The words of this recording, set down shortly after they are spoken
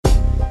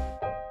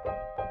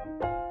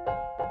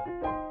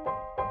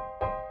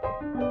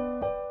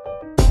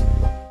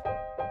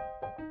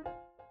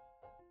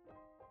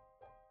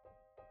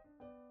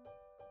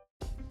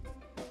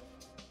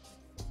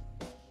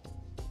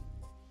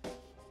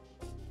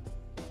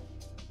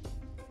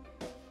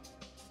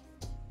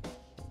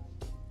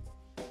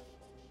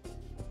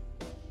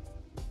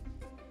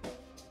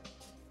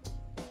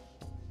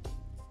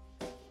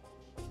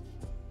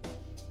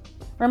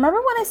Remember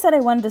when I said I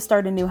wanted to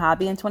start a new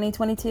hobby in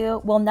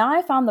 2022? Well, now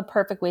I found the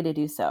perfect way to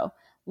do so.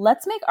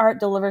 Let's Make Art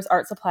delivers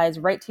art supplies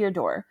right to your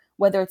door.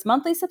 Whether it's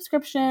monthly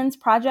subscriptions,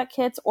 project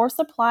kits, or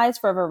supplies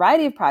for a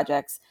variety of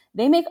projects,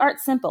 they make art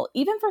simple,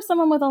 even for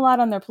someone with a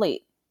lot on their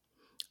plate.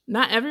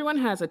 Not everyone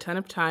has a ton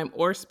of time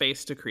or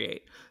space to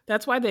create.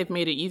 That's why they've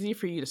made it easy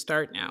for you to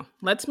start now.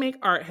 Let's Make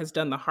Art has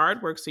done the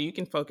hard work so you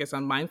can focus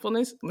on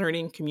mindfulness,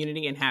 learning,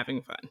 community, and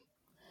having fun.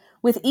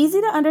 With easy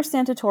to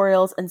understand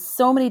tutorials and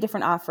so many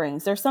different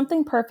offerings, there's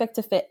something perfect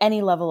to fit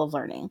any level of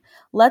learning.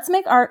 Let's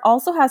Make Art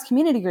also has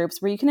community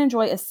groups where you can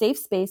enjoy a safe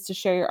space to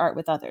share your art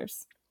with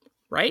others.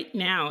 Right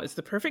now is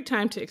the perfect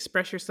time to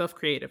express yourself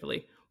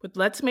creatively. With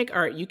Let's Make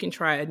Art, you can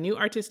try a new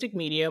artistic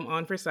medium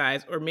on for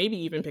size or maybe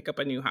even pick up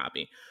a new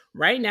hobby.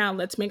 Right now,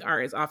 Let's Make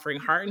Art is offering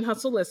Heart and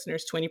Hustle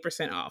listeners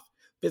 20% off.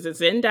 Visit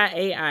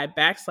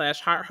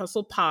zen.ai/Heart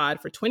Hustle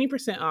Pod for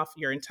 20% off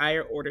your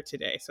entire order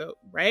today. So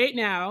right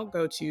now,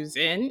 go to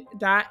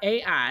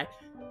zen.ai/Heart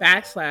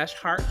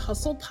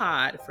Hustle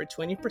Pod for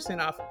 20%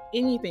 off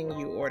anything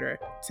you order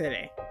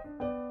today.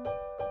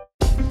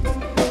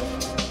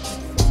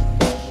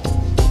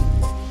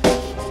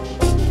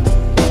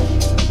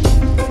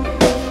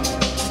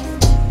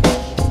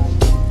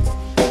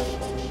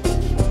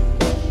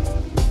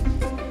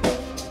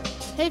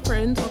 Hey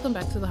friends, welcome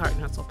back to the Heart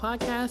and Hustle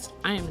podcast.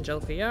 I am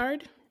Angelica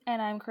Yard. And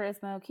I'm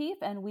Charisma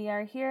O'Keefe, and we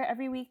are here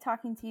every week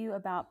talking to you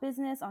about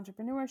business,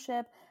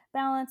 entrepreneurship,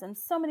 balance, and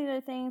so many other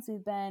things.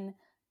 We've been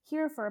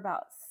here for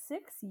about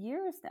 6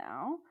 years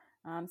now.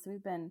 So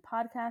we've been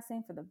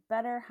podcasting for the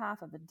better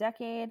half of a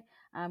decade.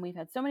 We've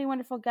had so many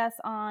wonderful guests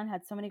on,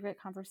 had so many great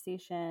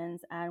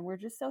conversations, and we're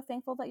just so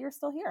thankful that you're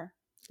still here.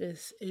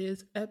 This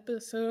is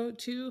episode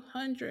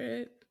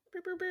 200.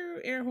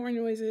 Air horn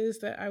noises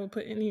that I would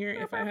put in here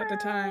if I had the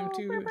time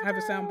to have a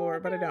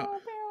soundboard, but I don't.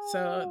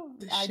 So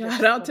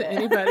shout out to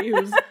anybody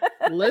who's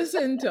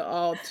listened to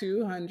all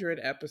 200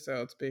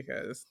 episodes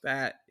because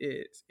that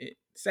is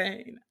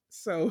insane.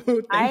 So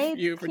thank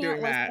you for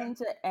doing that. I can't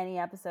listen to any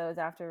episodes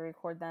after I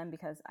record them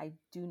because I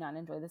do not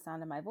enjoy the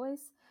sound of my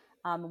voice.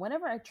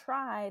 Whenever I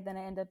try, then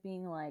I end up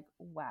being like,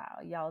 wow,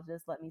 y'all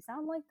just let me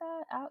sound like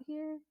that out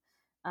here.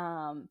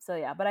 So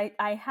yeah, but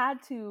I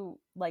had to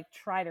like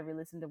try to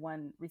re-listen to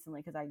one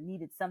recently because I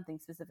needed something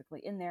specifically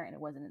in there and it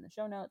wasn't in the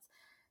show notes.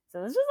 So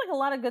there's just like a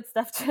lot of good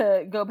stuff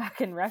to go back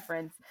and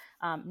reference.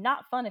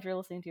 Not fun if you're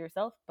listening to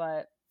yourself,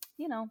 but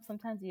you know,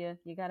 sometimes you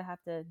gotta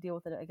have to deal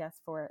with it, I guess,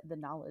 for the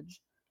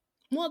knowledge.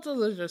 Well, it's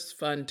also just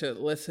fun to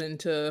listen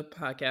to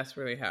podcasts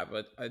where they have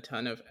a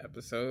ton of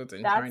episodes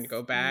and trying to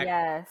go back.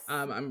 Yes.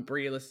 I'm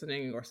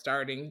re-listening or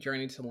starting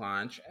Journey to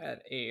Launch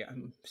at a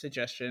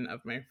suggestion of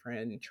my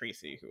friend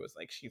Tracy, who was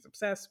like, she's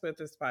obsessed with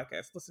this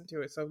podcast. Listen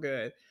to it, so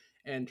good.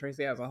 And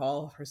Tracy has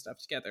all of her stuff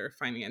together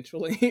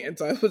financially. And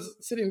so I was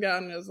sitting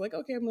down and I was like,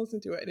 okay, I'm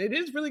listening to it. And it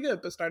is really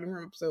good, but starting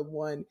from episode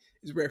 1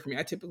 is rare for me.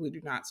 I typically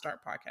do not start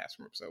podcasts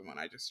from episode 1.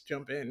 I just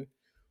jump in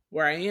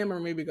where I am, or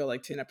maybe go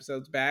like 10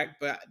 episodes back.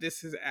 But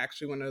this is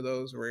actually one of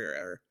those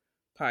rare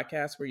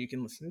podcasts where you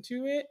can listen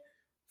to it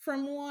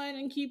from 1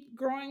 and keep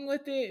growing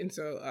with it. And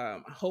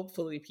so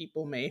hopefully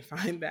people may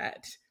find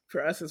that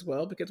for us as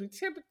well, because we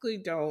typically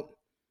don't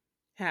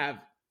have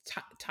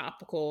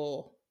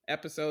topical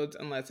episodes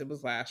unless it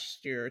was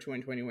last year,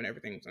 2020, when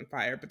everything was on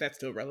fire. But that's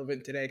still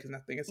relevant today because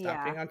nothing has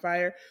stopped being on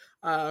fire.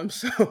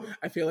 So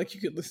I feel like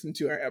you could listen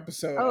to our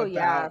episode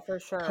about for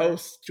sure.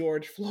 post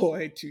George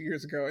Floyd 2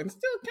 years ago and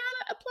still kind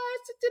of applies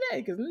to today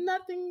because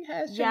nothing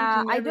has changed.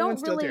 Yeah, and everyone's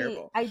still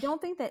terrible. I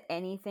don't think that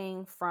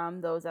anything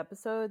from those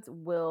episodes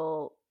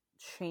will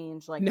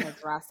change like in a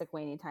drastic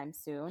way anytime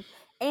soon.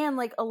 And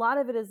like a lot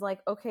of it is like,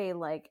 okay,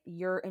 like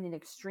you're in an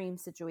extreme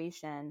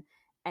situation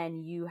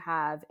and you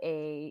have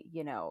a,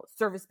 you know,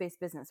 service-based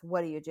business.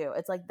 What do you do?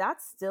 It's like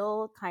that's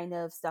still kind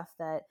of stuff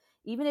that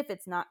even if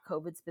it's not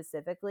COVID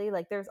specifically,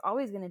 like there's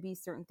always going to be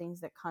certain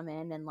things that come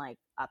in and like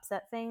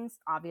upset things.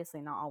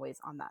 Obviously not always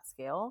on that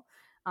scale.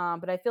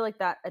 But I feel like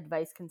that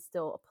advice can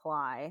still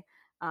apply,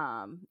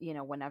 you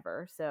know,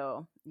 whenever.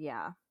 So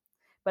yeah.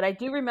 But I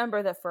do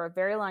remember that for a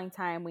very long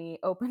time, we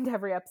opened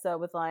every episode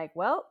with like,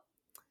 well,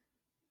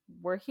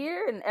 we're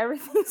here and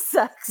everything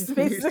sucks,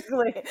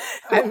 basically.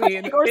 I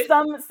mean, or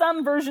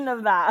some version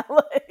of that.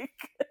 Like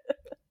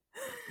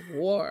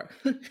war.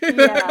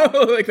 Yeah.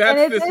 Like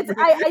that's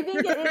I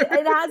think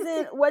it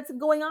hasn't, what's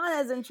going on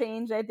hasn't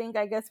changed. I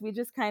guess we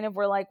just kind of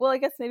were like, well, I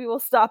guess maybe we'll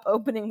stop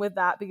opening with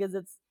that because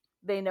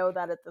they know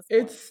that at this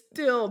point. It's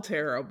still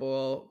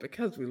terrible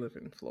because we live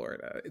in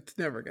Florida. It's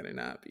never going to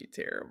not be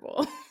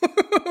terrible.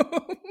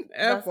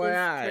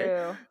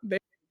 FYI.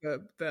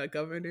 The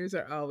governors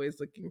are always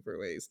looking for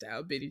ways to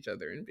outbid each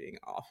other and being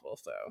awful.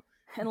 So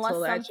unless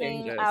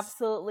something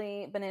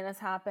absolutely bananas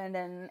happened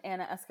and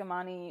Anna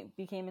Eskamani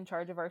became in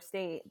charge of our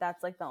state,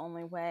 that's like the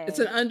only way. It's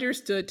an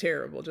understood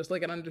terrible, just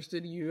like an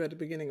understood you at the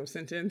beginning of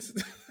sentence.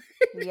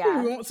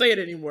 Yeah. We won't say it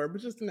anymore,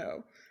 but just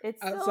know.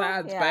 It's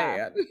outside's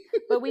bad.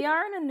 But we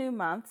are in a new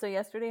month. So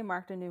yesterday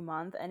marked a new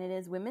month, and it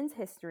is Women's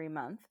History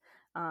Month,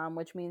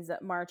 which means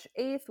that March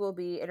 8th will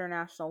be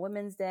International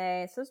Women's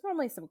Day. So there's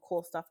normally some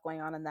cool stuff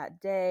going on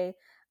that day.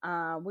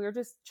 We were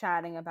just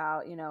chatting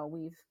about,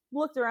 we've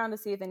looked around to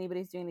see if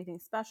anybody's doing anything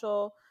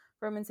special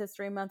for Women's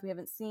History Month. We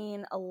haven't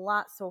seen a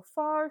lot so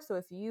far. So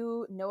if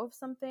you know of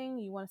something,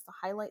 you want us to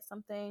highlight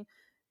something,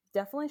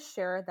 definitely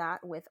share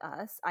that with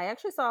us. I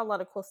actually saw a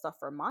lot of cool stuff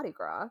for Mardi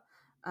Gras.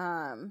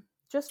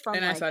 Just from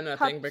And I like saw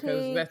nothing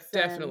because cupcakes, that and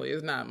definitely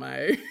is not my.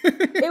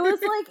 it was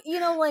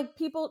like, like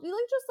people,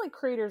 like just like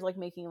creators like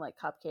making like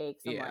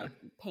cupcakes and Yeah. like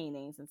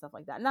paintings and stuff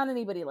like that. Not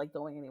anybody like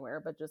going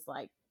anywhere, but just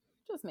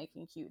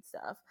making cute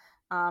stuff.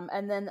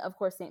 And then of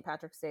course St.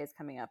 Patrick's Day is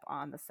coming up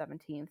on the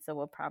 17th, so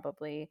we'll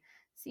probably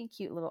see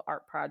cute little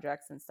art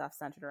projects and stuff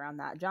centered around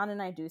that. John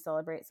and I do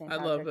celebrate St. I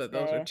love Patrick's that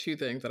those are Day. two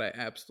things that I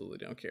absolutely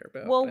don't care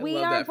about. Well, But I we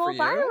love are that for both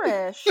you.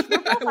 Irish. We're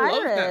I both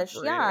love that Irish.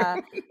 for Yeah.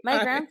 you.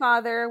 My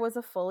grandfather was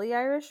a fully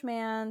Irish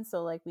man,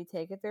 so like we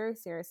take it very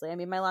seriously. I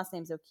mean, my last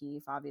name's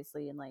O'Keefe,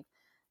 obviously, and like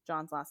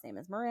John's last name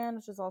is Moran,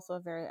 which is also a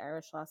very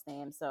Irish last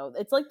name. So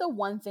it's like the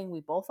one thing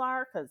we both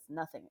are, because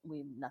nothing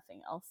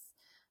else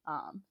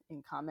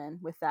in common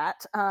with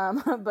that.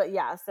 But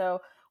yeah,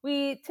 so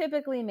we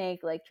typically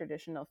make like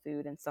traditional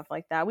food and stuff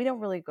like that. We don't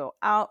really go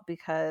out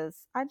because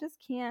I just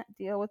can't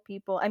deal with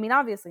people. I mean,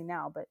 obviously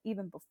now, but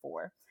even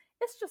before,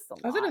 it's just a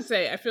I was gonna lot.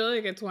 say, I feel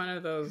like it's one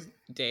of those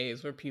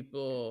days where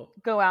people,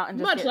 Go out and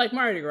just much get, like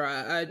Mardi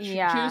Gras,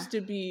 yeah, choose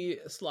to be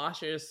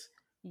sloshes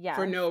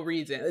for yes. no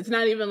reason. It's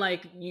not even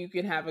like you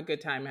can have a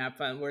good time and have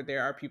fun. Where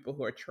there are people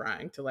who are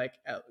trying to like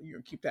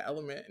keep the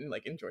element and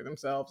like enjoy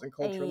themselves and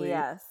culturally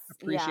Yes,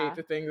 appreciate yeah.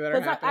 the things that are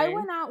Because I happening.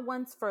 went out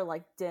once for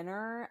like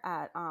dinner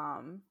at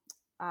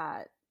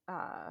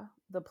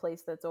the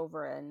place that's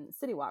over in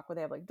City Walk, where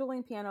they have like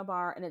dueling piano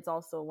bar, and it's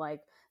also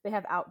like they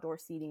have outdoor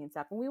seating and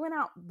stuff. And we went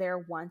out there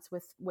once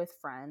with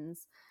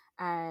friends,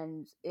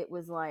 and it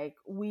was like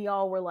we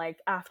all were like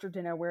after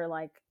dinner, we're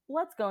like,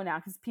 let's go now,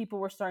 because people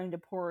were starting to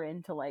pour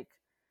in to like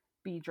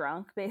be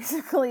drunk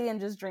basically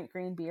and just drink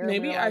green beer, and we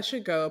were Maybe I like,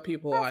 should go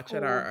people that's watch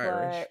at our cool,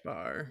 Irish but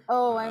bar.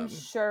 oh, I'm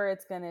sure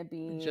it's gonna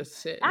be. Just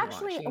sit and watch.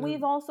 Actually,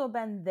 we've also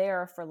been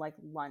there for like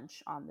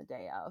lunch on the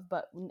day of,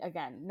 but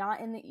again, not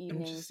in the I'm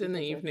evenings just in the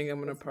because evening. I'm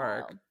gonna it's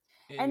park wild.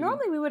 And and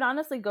normally we would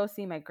honestly go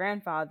see my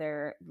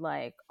grandfather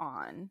like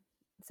on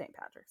St.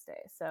 Patrick's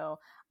Day. So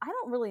I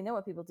don't really know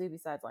what people do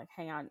besides like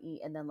hang out and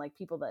eat, and then like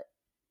people that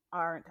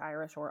aren't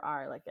Irish or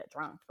are like get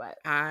drunk. But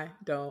I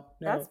don't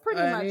that's know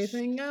pretty much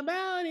anything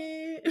about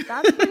it.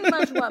 that's pretty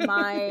much what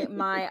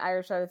my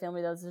Irish side of the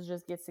family does, is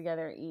just gets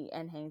together, eat,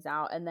 and hangs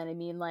out. And then I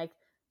mean, like,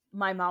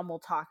 my mom will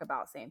talk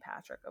about St.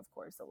 Patrick, of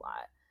course, a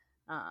lot.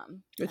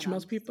 Which And I'm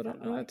most just people kind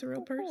don't of know like, that's a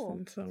real oh, cool.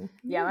 person. So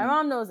Yeah, my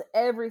mom knows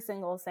every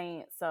single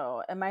saint.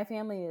 So, and my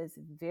family is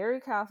very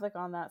Catholic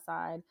on that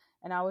side.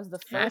 And I was the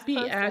first Happy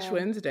Ash person.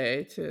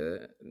 Wednesday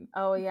to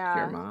Oh your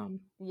yeah, mom.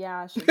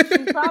 yeah. She's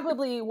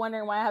probably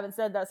wondering why I haven't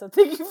said that. So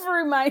thank you for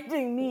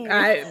reminding me, so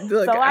I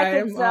I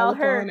could am all tell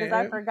her, upon because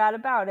I it. forgot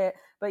about it.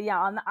 But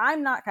yeah,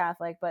 I'm not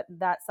Catholic, but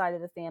that side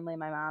of the family,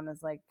 my mom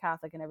is like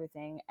Catholic and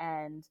everything,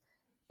 and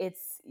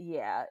it's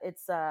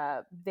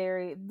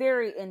very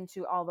very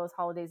into all those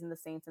holidays and the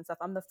saints and stuff.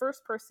 I'm the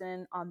first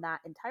person on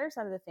that entire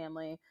side of the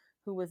family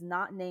who was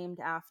not named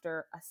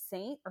after a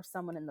saint or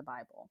someone in the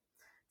Bible.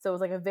 So it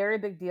was like a very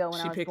big deal when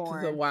I She was picked the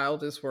born.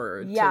 wildest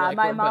word to Yeah, like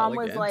my rebel mom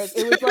was like, against.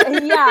 it was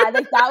like, yeah,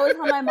 like that was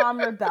how my mom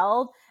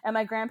rebelled, and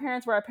my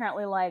grandparents were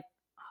apparently like,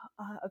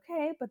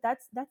 okay, but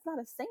that's not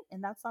a saint,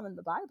 and that's not in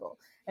the Bible,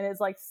 and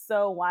it's like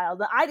so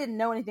wild. I didn't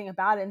know anything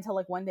about it until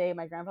like one day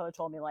my grandfather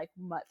told me, like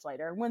much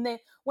later, when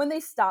they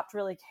stopped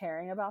really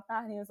caring about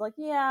that, and he was like,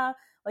 yeah,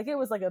 like it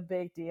was like a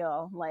big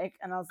deal, like,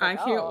 and I was like,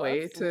 I can't oh, that's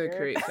wait to weird.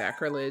 create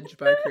sacrilege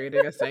by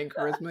creating a Saint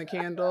Charisma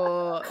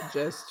candle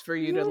just for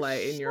you to You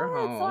light in your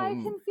should, so I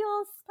home can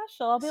feel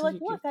special. I'll be so like, you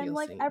can look, I'm feel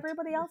like saint.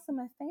 everybody else in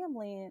my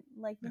family,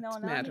 like, That's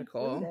and I'm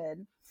magical.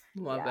 included.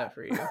 Love Yeah. that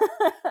for you.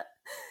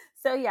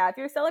 So yeah, if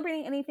you're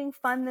celebrating anything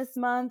fun this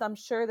month, I'm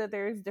sure that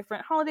there's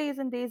different holidays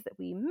and days that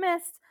we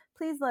missed.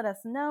 Please let us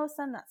know.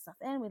 Send that stuff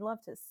in. We'd love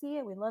to see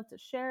it. We'd love to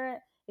share it.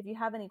 If you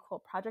have any cool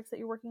projects that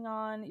you're working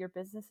on, your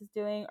business is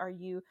doing, are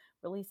you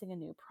releasing a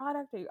new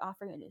product? Are you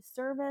offering a new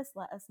service?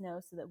 Let us know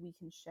so that we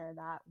can share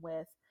that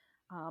with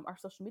our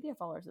social media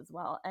followers as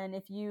well. And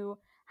if you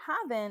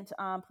haven't,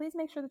 please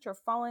make sure that you're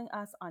following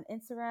us on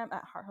Instagram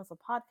at Heart Hustle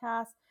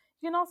Podcast.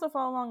 You can also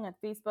follow along on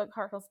Facebook,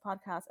 Heart Hustle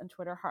Podcast, and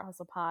Twitter, Heart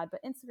Hustle Pod.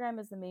 But Instagram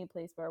is the main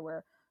place where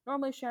we're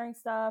normally sharing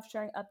stuff,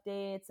 sharing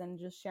updates, and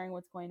just sharing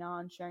what's going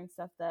on, sharing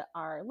stuff that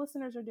our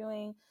listeners are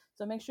doing.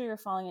 So make sure you're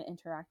following and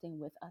interacting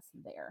with us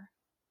there.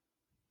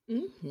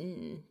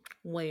 Mm-hmm.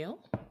 Well,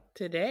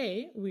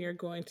 today we are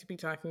going to be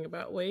talking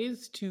about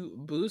ways to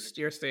boost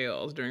your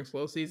sales during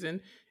slow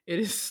season. It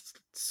is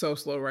so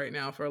slow right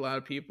now for a lot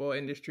of people,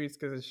 industries,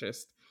 because it's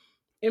just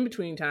in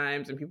between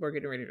times and people are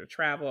getting ready to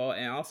travel.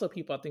 And also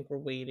people, I think, were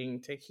waiting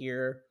to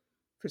hear,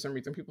 for some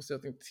reason, people still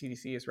think the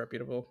CDC is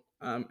reputable.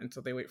 And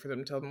so they wait for them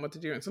to tell them what to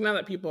do. And so now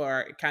that people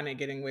are kind of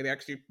getting away, they're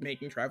actually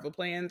making travel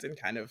plans and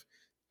kind of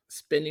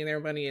spending their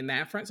money in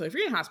that front. So if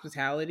you're in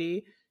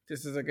hospitality,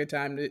 this is a good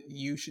time that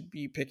you should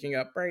be picking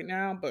up right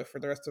now. But for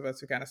the rest of us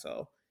who kind of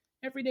sell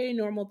everyday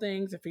normal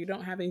things. If you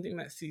don't have anything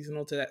that's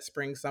seasonal to that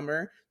spring,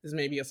 summer, this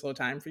may be a slow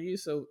time for you.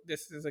 So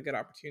this is a good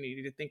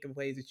opportunity to think of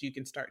ways that you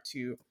can start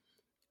to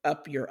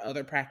up your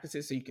other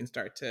practices so you can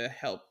start to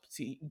help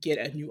see get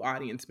a new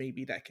audience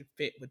maybe that could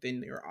fit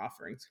within your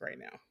offerings right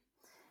now.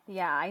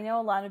 Yeah, I know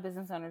a lot of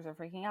business owners are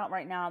freaking out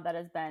right now. That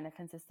has been a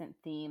consistent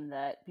theme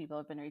that people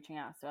have been reaching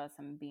out to us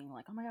and being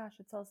like, "Oh my gosh,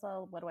 it's so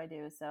slow. What do I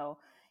do?" So,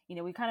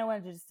 we kind of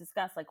wanted to just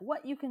discuss like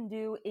what you can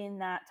do in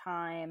that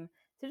time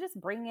to just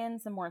bring in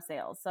some more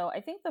sales. So,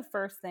 I think the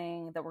first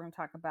thing that we're going to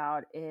talk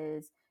about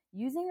is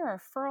using a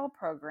referral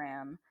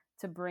program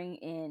to bring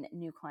in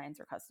new clients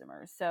or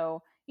customers.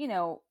 So,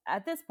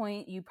 at this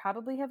point, you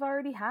probably have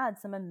already had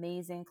some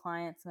amazing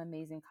clients, some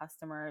amazing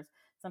customers,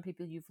 some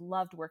people you've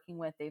loved working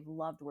with, they've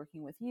loved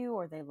working with you,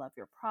 or they love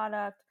your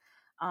product.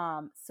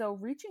 So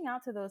reaching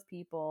out to those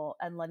people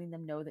and letting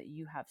them know that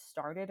you have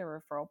started a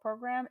referral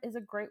program is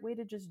a great way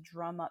to just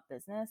drum up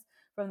business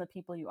from the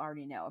people you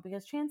already know,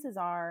 because chances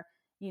are,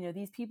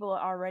 these people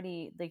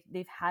already,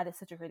 they've had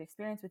such a great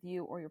experience with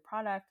you or your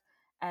product,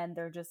 and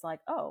they're just like,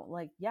 oh,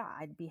 like, yeah,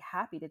 I'd be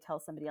happy to tell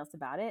somebody else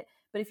about it.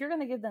 But if you're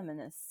going to give them an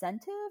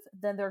incentive,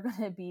 then they're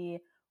going to be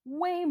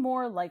way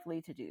more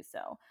likely to do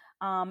so.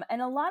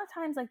 And a lot of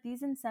times, like,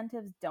 these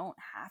incentives don't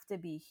have to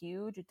be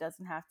huge. It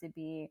doesn't have to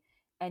be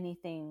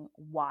anything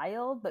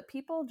wild, but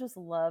people just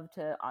love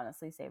to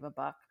honestly save a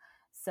buck.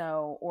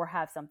 So, or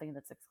have something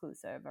that's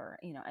exclusive, or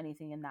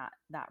anything in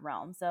that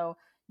realm. So,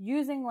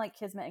 using like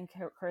Kismet and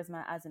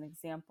Charisma as an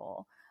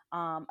example,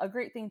 a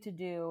great thing to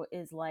do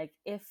is like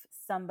if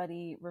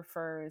somebody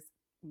refers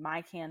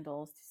my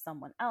candles to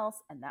someone else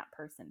and that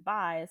person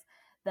buys,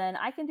 then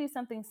I can do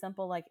something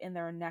simple like in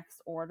their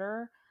next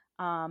order,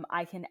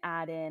 I can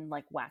add in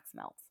like wax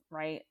melts,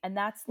 right? And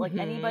that's like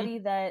Mm-hmm. anybody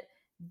that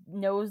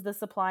knows the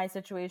supply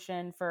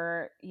situation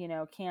for,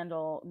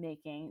 candle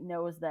making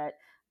knows that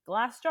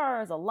glass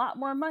jar is a lot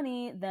more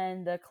money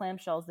than the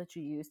clamshells that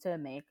you use to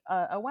make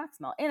a wax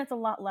melt. And it's a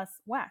lot less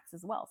wax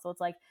as well. So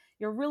it's like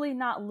you're really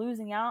not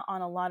losing out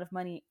on a lot of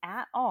money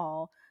at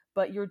all,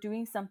 but you're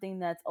doing something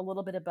that's a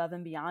little bit above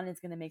and beyond. It's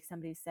going to make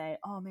somebody say,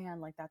 oh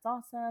man, like that's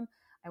awesome.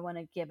 I want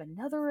to give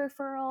another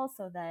referral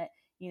so that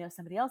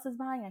somebody else is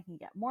buying, I can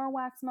get more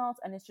wax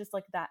melts. And it's just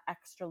like that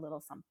extra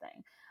little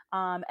something.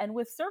 And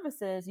with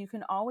services, you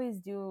can always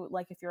do,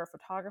 like, if you're a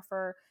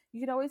photographer, you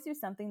could always do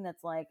something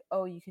that's like,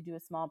 oh, you could do a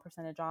small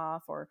percentage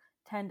off or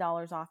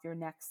 $10 off your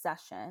next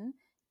session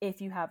if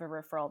you have a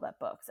referral that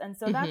books. And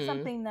so that's Mm-hmm.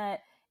 something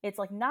that it's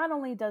like, not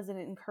only does it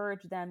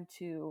encourage them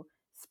to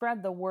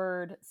spread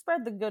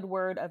the good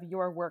word of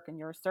your work and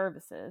your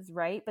services,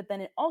 right? But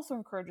then it also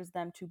encourages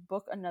them to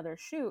book another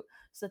shoot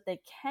so that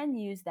they can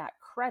use that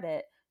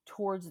credit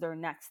towards their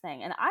next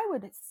thing. And I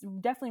would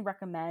definitely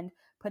recommend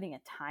putting a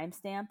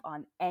timestamp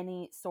on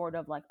any sort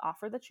of like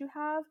offer that you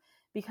have,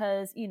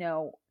 because,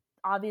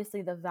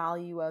 obviously the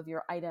value of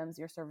your items,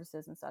 your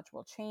services and such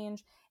will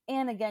change.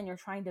 And again, you're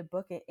trying to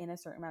book it in a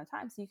certain amount of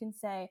time. So you can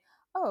say,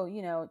 oh,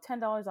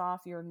 $10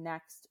 off your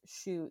next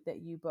shoot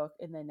that you book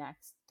in the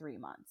next 3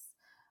 months,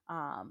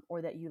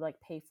 or that you like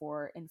pay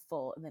for in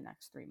full in the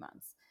next 3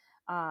 months.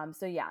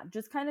 So yeah,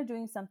 just kind of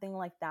doing something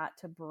like that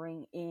to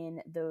bring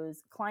in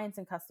those clients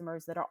and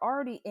customers that are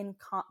already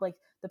like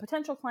the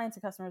potential clients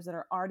and customers that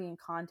are already in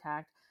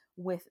contact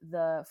with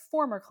the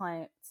former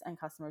clients and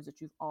customers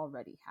that you've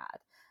already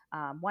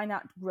had. Why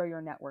not grow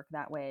your network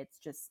that way? It's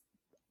just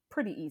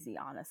pretty easy,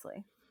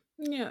 honestly.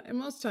 Yeah, and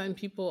most time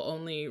people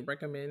only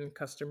recommend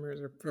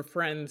customers or for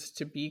friends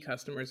to be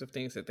customers of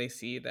things that they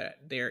see that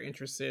they're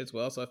interested as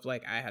well. So if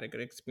like I had a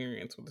good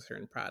experience with a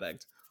certain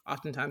product,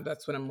 oftentimes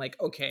that's when I'm like,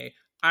 okay,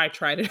 I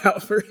tried it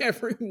out for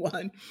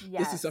everyone.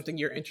 This is Yes. something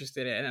you're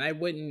interested in. And I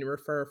wouldn't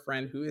refer a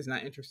friend who is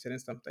not interested in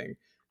something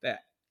that,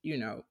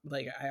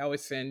 like I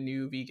always send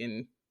new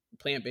vegan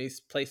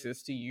plant-based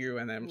places to you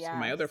and then some of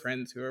my Yes. other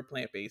friends who are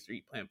plant-based or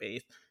eat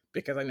plant-based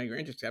because I know you're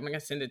interested. I'm not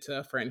gonna send it to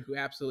a friend who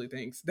absolutely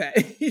thinks that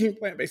eating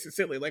plant based is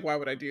silly. Like, why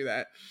would I do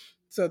that?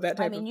 So that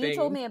I type mean, of you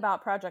told thing. me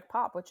about Project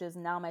Pop, which is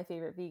now my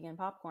favorite vegan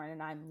popcorn,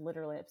 and I'm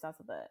literally obsessed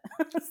with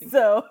it. Thank you.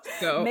 So,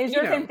 So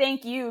Major can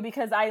thank you,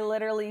 because I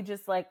literally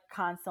just like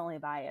constantly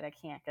buy it. I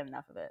can't get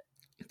enough of it.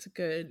 it's a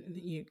good.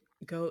 You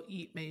go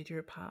eat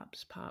Major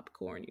Pop's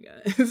popcorn, you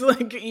guys. It's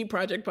like eat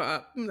Project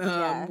Pop. We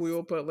Yes.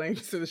 will put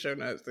links to the show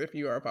notes if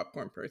you are a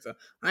popcorn person.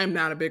 I'm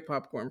not a big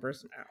popcorn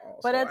person at all,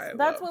 But so it's I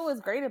that's love. what was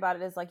great about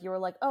it, is like you were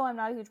like, "Oh, I'm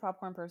not a huge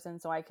popcorn person,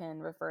 so I can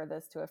refer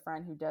this to a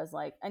friend who does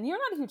like." And you're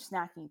not a huge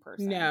snacking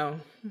person, No.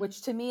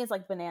 which to me is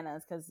like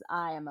bananas, cuz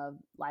I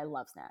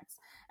love snacks.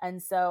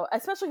 And so,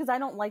 especially cuz I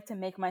don't like to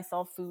make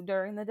myself food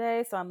during the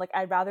day, so I'm like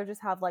I'd rather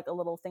just have like a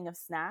little thing of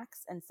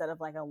snacks instead of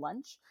like a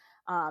lunch.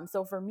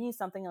 So for me,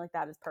 something like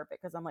that is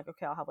perfect, because I'm like,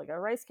 okay, I'll have like a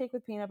rice cake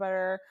with peanut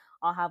butter,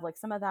 I'll have like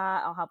some of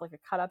that, I'll have like a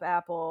cut up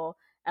apple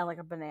and like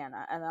a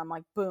banana, and I'm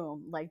like,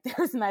 boom, like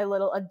there's my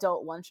little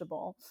adult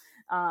lunchable.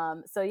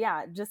 So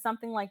yeah, just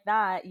something like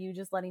that. You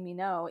just letting me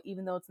know,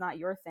 even though it's not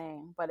your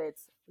thing, but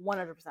it's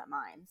 100%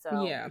 mine.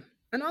 So Yeah.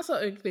 And also,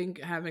 I think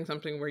having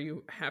something where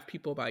you have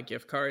people buy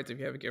gift cards, if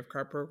you have a gift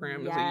card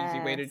program, is an easy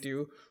way to Yes.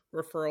 do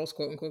referrals,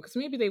 quote unquote, because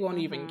maybe they won't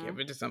even Mm-hmm. give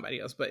it to somebody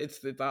else, but it's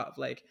the thought of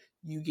like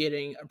you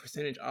getting a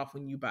percentage off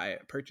when you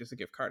purchase a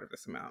gift card of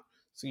this amount.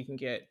 So you can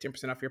get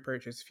 10% off your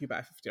purchase if you buy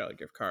a $50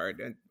 gift card,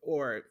 and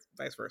or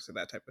vice versa,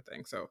 that type of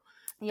thing. So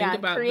think Yeah,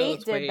 about Create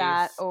those did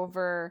that ways.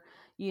 over,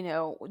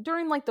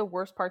 during like the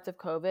worst parts of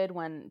COVID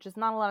when just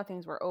not a lot of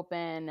things were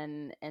open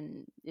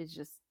and it's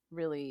just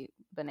really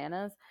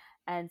bananas.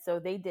 And so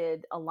they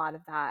did a lot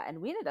of that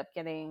and we ended up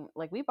getting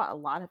like we bought a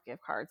lot of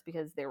gift cards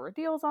because there were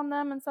deals on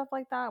them and stuff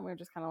like that. And we were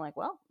just kind of like,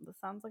 well, this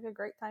sounds like a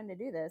great time to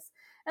do this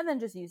and then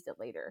just used it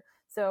later.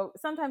 So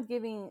sometimes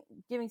giving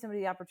somebody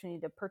the opportunity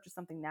to purchase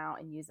something now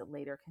and use it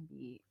later can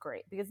be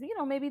great because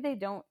maybe they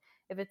don't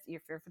if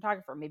you're a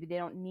photographer, maybe they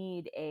don't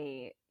need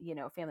a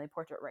family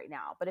portrait right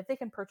now, but if they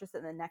can purchase it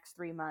in the next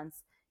 3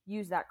 months,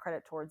 use that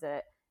credit towards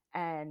it,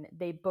 and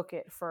they book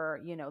it for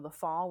the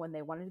fall when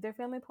they want to do their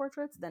family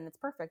portraits, then it's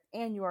perfect,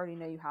 and you already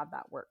know you have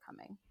that work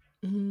coming.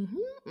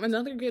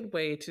 Another good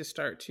way to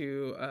start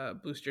to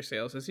boost your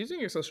sales is using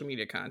your social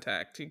media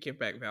contact to give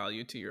back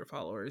value to your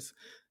followers.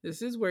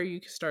 This is where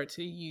you can start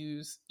to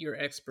use your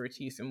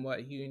expertise and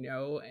what you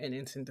know and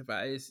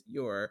incentivize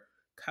your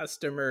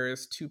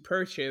customers to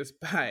purchase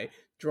by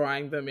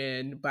drawing them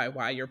in by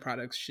why your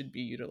products should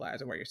be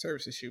utilized and why your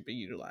services should be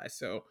utilized.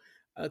 So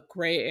a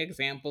great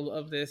example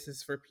of this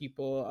is for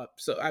people.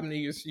 So I'm going to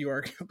use I'm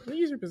going to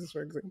use your business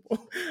for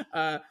example.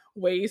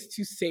 Ways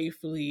to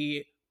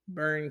safely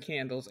burn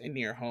candles in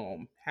your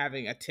home,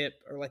 having a tip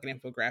or like an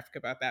infographic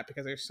about that,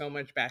 because there's so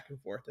much back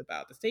and forth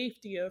about the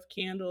safety of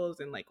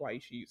candles and like why you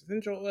should use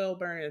essential oil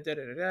burn and da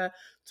da da da.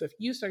 So if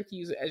you start to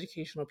use an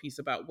educational piece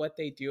about what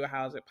they do,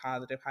 how is it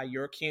positive, how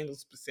your candles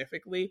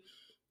specifically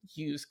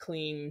use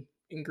clean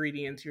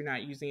ingredients, you're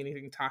not using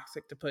anything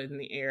toxic to put in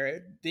the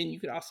air, then you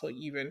could also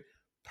even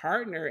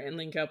partner and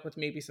link up with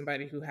maybe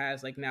somebody who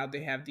has like now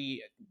they have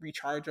the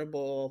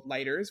rechargeable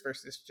lighters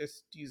versus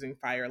just using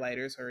fire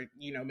lighters, or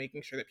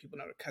making sure that people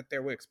know to cut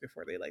their wicks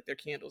before they light their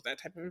candles, that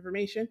type of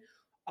information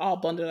all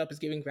bundled up is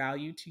giving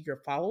value to your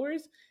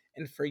followers.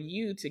 And for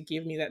you to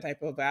give me that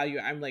type of value,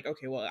 I'm like,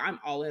 okay, well, I'm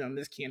all in on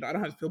this candle. I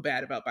don't have to feel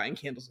bad about buying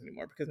candles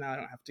anymore because now I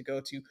don't have to go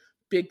to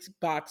big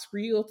box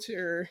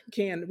retailer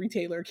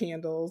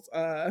candles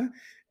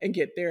and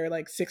get their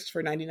like 6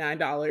 for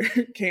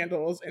 $99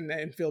 candles and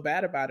then feel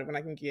bad about it when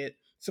I can get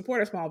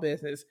support a small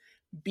business,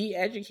 be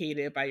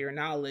educated by your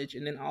knowledge,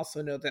 and then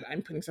also know that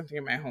I'm putting something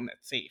in my home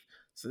that's safe.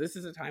 So this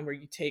is a time where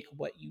you take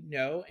what you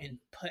know and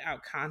put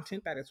out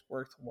content that is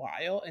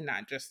worthwhile and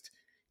not just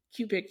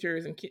cute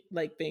pictures and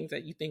like things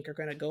that you think are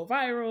going to go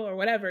viral or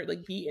whatever.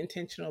 Like be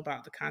intentional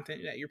about the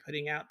content that you're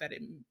putting out, that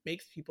it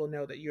makes people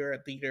know that you're a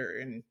leader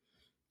and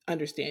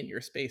understand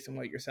your space and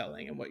what you're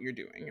selling and what you're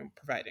doing and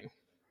providing.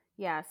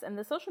 Yes, and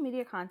the social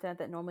media content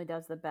that normally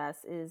does the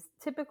best is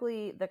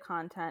typically the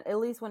content, at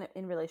least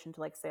in relation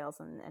to like sales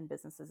and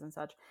businesses and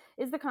such,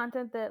 is the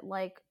content that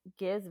like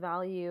gives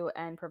value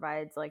and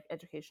provides like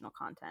educational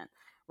content,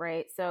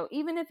 right? So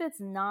even if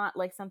it's not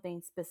like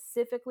something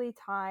specifically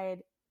tied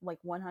like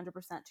 100%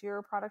 to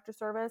your product or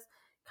service,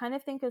 kind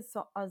of think as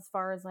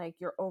far as like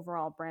your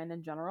overall brand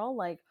in general.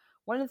 Like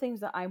one of the things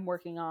that I'm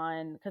working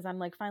on, because I'm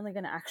like finally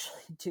going to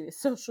actually do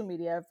social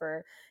media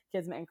for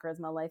Kismet and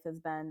Charisma. Life has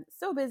been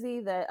so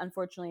busy that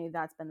unfortunately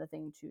that's been the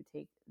thing to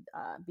take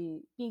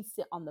be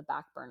sit on the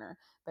back burner.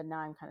 But now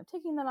I'm kind of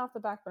taking that off the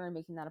back burner,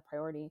 making that a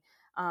priority.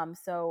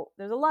 So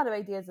there's a lot of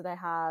ideas that I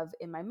have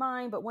in my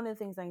mind, but one of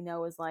the things I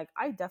know is like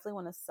I definitely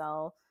want to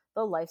sell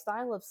the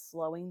lifestyle of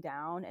slowing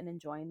down and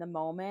enjoying the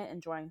moment,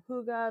 enjoying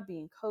hygge,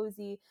 being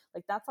cozy.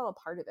 Like that's all a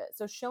part of it.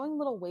 So showing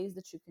little ways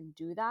that you can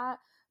do that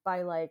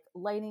by like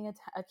lighting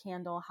a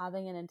candle,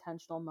 having an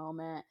intentional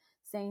moment,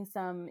 saying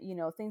some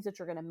things that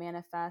you're going to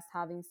manifest,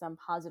 having some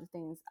positive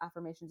things,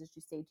 affirmations that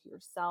you say to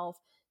yourself,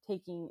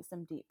 taking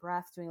some deep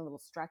breaths, doing a little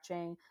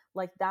stretching.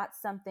 Like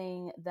that's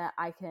something that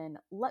I can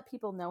let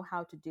people know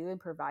how to do and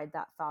provide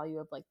that value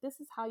of like this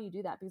is how you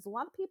do that, because a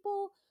lot of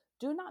people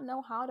do not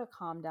know how to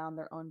calm down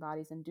their own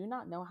bodies and do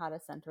not know how to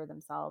center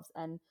themselves.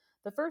 And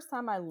the first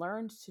time I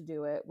learned to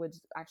do it was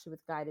actually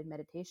with guided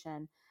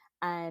meditation,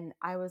 and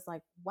I was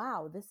like,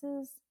 wow, this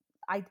is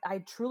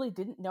I truly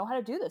didn't know how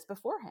to do this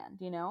beforehand.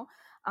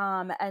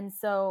 And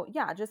so,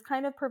 yeah, just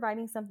kind of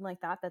providing something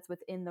like that that's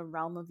within the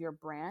realm of your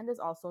brand is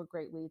also a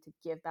great way to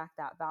give back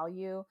that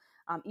value,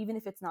 even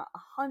if it's not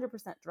 100%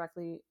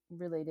 directly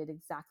related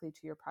exactly to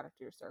your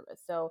product or your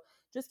service. So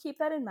just keep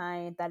that in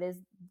mind. That is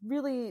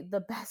really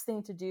the best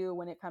thing to do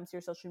when it comes to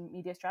your social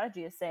media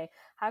strategy is say,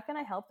 how can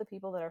I help the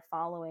people that are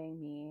following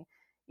me?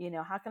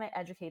 How can I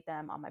educate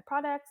them on my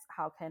products?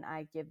 How can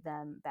I give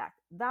them back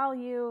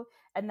value?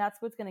 And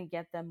that's what's going to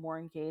get them more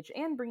engaged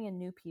and bring in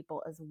new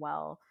people as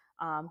well,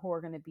 who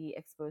are going to be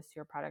exposed to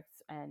your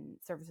products and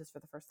services for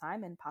the first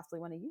time and possibly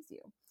want to use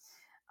you.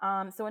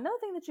 So another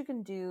thing that you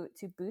can do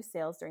to boost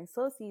sales during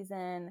slow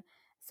season.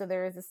 So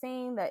there is a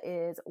saying that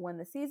is when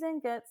the season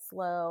gets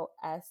slow,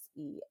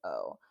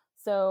 SEO.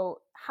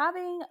 So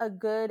having a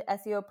good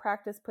SEO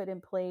practice put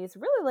in place,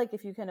 really, like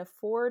if you can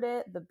afford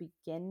it, the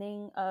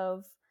beginning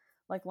of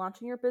like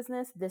launching your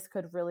business, this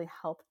could really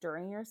help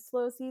during your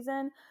slow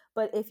season.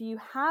 But if you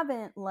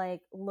haven't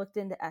like looked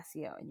into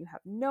SEO and you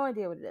have no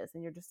idea what it is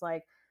and you're just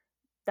like,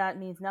 that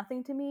means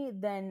nothing to me,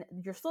 then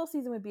your slow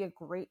season would be a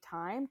great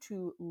time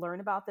to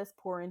learn about this,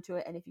 pour into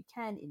it, and if you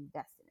can,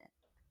 invest in it.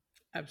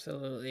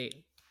 Absolutely.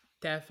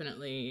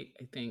 Definitely,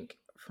 I think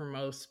for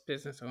most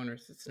business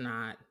owners,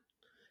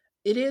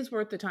 it is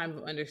worth the time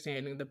of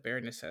understanding the bare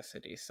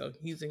necessities. So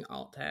using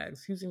alt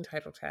tags, using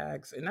title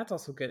tags, and that's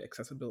also good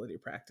accessibility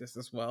practice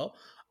as well.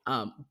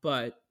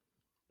 But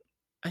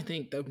I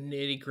think the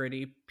nitty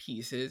gritty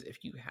pieces,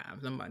 if you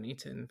have the money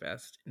to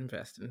invest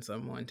in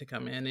someone to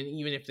come in, and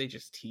even if they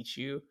just teach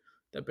you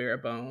the bare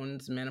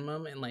bones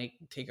minimum and like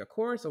take a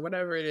course or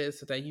whatever it is,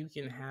 so that you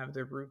can have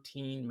the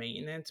routine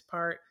maintenance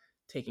part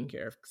taken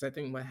care of. Because I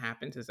think what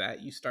happens is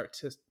that you start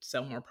to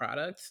sell more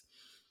products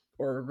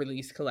or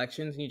release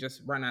collections, and you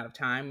just run out of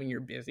time when you're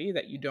busy,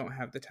 that you don't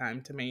have the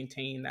time to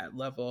maintain that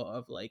level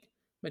of like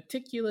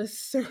meticulous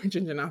search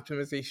engine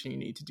optimization you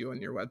need to do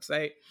on your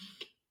website,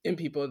 and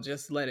people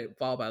just let it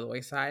fall by the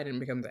wayside and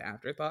becomes an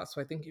afterthought.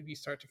 So I think if you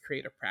start to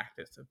create a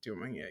practice of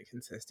doing it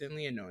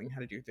consistently and knowing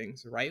how to do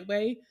things the right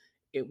way,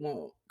 it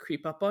won't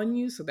creep up on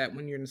you, so that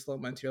when you're in the slow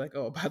months, you're like,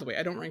 oh, by the way,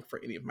 I don't rank for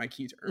any of my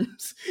key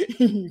terms.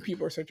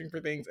 People are searching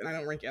for things and I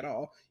don't rank at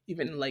all,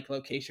 even like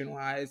location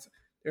wise.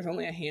 There's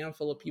only a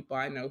handful of people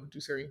I know who do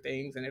certain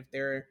things, and if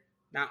they're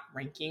not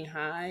ranking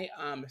high,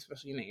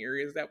 especially in the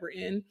areas that we're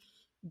in,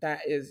 that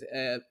is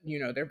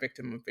they're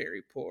victim of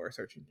very poor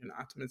search engine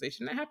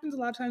optimization. That happens a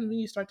lot of times when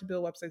you start to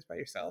build websites by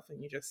yourself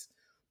and you just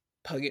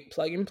plug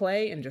and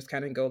play and just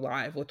kind of go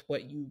live with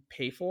what you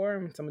pay for.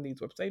 And some of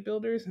these website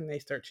builders, and they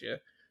start to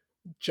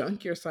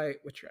junk your site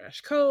with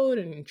trash code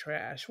and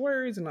trash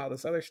words and all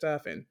this other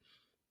stuff. And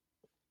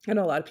I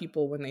know a lot of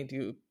people, when they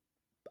do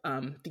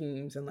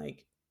themes and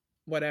like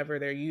whatever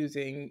they're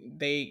using,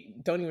 they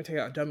don't even take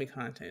out dummy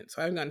content.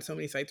 So I've gotten so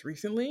many sites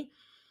recently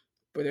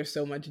where there's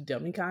so much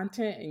dummy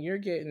content, and you're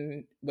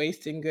getting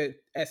wasting good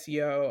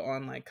SEO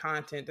on like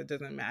content that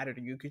doesn't matter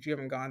to you because you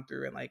haven't gone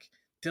through and like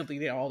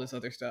deleted all this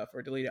other stuff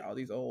or deleted all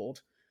these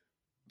old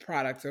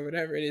products or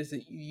whatever it is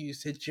that you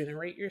use to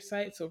generate your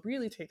site. So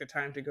really take the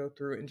time to go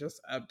through and just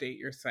update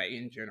your site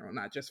in general,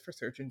 not just for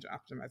search engine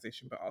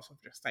optimization, but also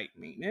for site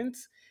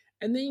maintenance.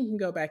 And then you can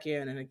go back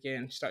in and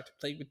again start to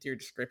play with your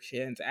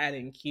descriptions, add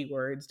in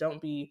keywords.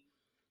 Don't be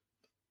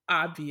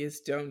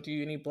obvious, don't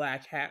do any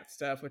black hat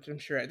stuff, which I'm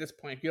sure at this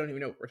point, if you don't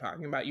even know what we're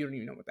talking about, you don't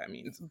even know what that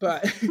means.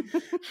 But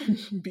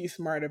be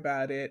smart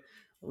about it.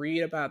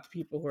 Read about the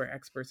people who are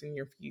experts in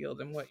your field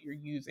and what you're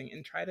using,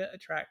 and try to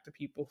attract the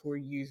people who are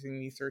using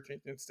these search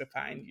engines to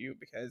find you.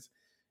 Because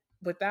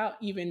without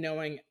even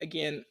knowing,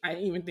 again, I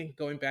even think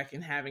going back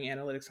and having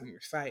analytics on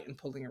your site and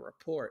pulling a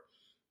report,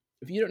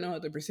 if you don't know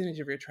what the percentage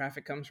of your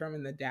traffic comes from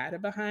and the data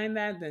behind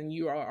that, then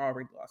you are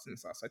already lost in the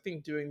sauce. So I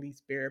think doing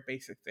these bare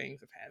basic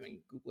things of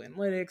having Google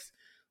Analytics,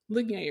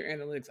 looking at your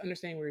analytics,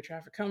 understanding where your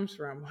traffic comes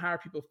from, how are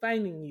people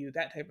finding you,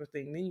 that type of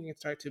thing, then you can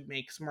start to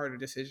make smarter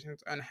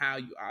decisions on how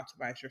you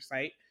optimize your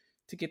site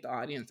to get the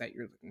audience that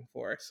you're looking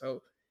for.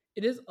 So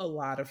it is a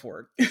lot of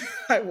work,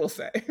 I will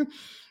say.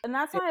 And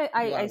that's It's why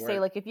a lot I of say,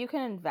 work. like, if you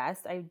can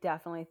invest, I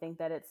definitely think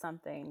that it's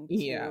something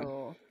Yeah.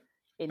 to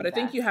But I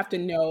think you invest. have to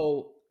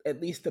know at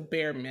least the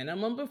bare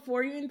minimum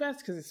before you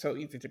invest, because it's so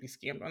easy to be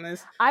scammed on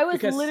this. I was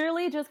Because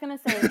literally just gonna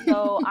say,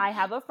 so I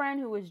have a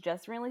friend who was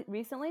just really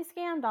recently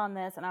scammed on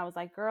this, and I was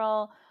like,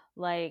 girl,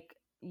 like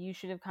you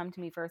should have come to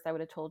me first. I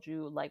would have told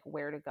you like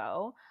where to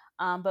go.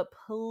 But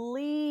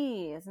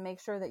please make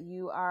sure that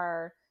you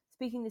are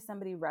speaking to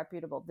somebody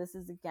reputable. This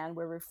is again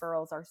where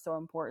referrals are so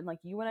important. Like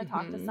you want to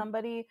talk to mhm,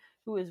 somebody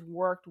who has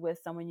worked with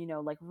someone,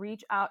 like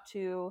reach out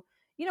to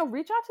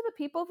the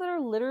people that are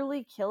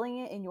literally killing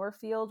it in your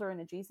field or an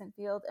adjacent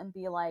field and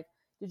be like,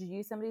 did you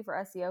use somebody for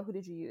SEO? Who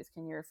did you use?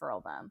 Can you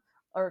referral them?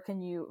 Or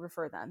can you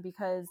refer them?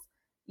 Because,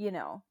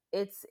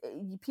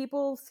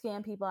 people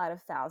scam people out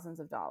of thousands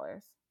of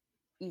dollars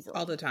all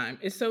easily. the time.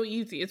 It's so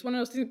easy. It's one of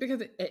those things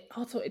because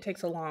it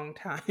takes a long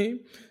time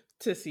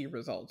to see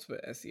results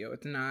with SEO.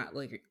 It's not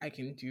like I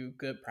can do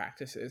good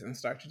practices and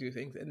start to do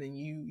things and then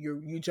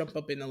you jump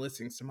up in the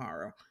listings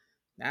tomorrow.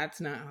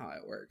 That's not how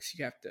it works.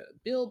 You have to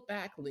build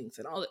backlinks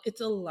and all. It's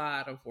a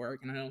lot of work,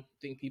 and I don't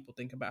think people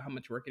think about how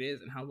much work it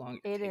is and how long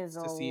it It is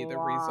takes a to see the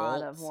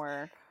lot of results.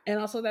 work. And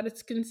also that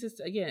it's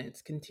consistent. Again,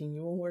 it's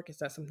continual work.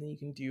 It's not something you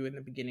can do in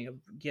the beginning of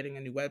getting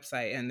a new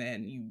website and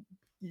then you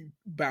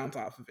bounce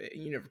off of it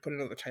and you never put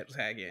another title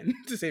tag in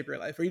to save your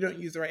life, or you don't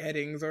use the right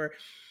headings or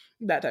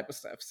that type of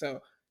stuff.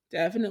 So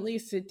definitely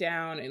sit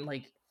down and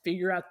like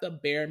figure out the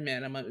bare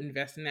minimum,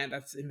 invest in that.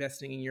 That's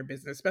investing in your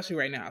business, especially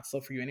right now. It's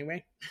slow for you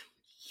anyway.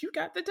 You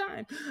got the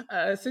time.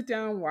 Sit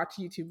down, watch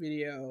a YouTube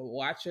video,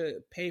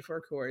 pay for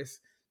a course,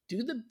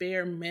 do the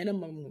bare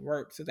minimum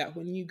work so that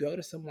when you go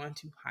to someone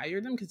to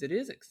hire them, because it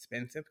is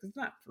expensive, because it's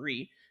not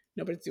free,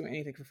 nobody's doing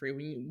anything for free.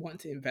 When you want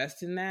to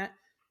invest in that,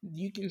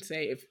 you can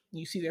say if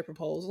you see their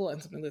proposal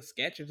and something looks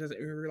sketch, it doesn't,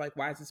 you're like,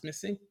 why is this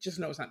missing? Just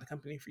know it's not the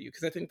company for you.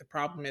 Because I think the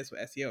problem is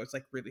with SEO, it's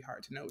like really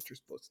hard to know what you're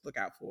supposed to look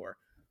out for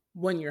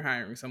when you're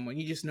hiring someone.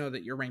 You just know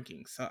that your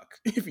rankings suck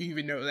if you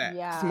even know that,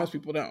 because Yeah. most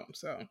people don't.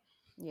 So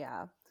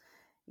Yeah.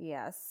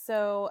 Yeah.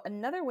 So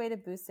another way to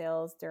boost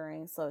sales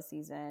during slow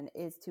season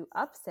is to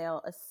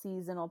upsell a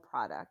seasonal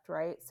product,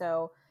 right?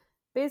 So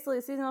basically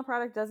a seasonal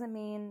product doesn't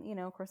mean,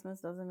 Christmas,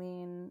 doesn't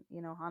mean,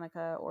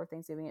 Hanukkah or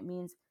Thanksgiving. It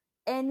means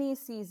any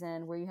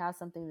season where you have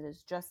something that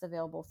is just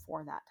available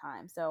for that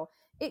time. So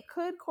it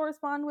could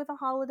correspond with a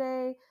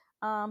holiday,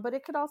 but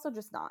it could also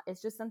just not.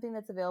 It's just something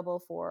that's available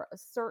for a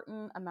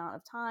certain amount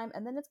of time,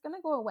 and then it's going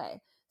to go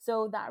away.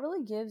 So that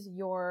really gives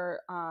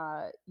your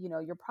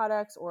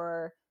products,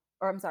 or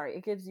I'm sorry,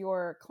 it gives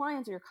your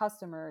clients or your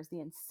customers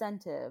the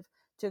incentive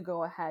to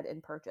go ahead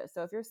and purchase.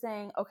 So if you're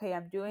saying, okay,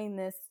 I'm doing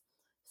this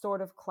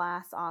sort of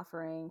class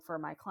offering for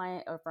my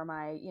client or for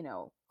my,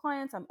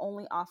 clients, I'm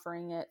only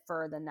offering it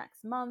for the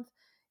next month.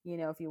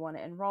 If you want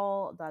to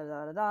enroll,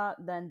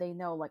 then they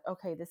know, like,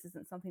 okay, this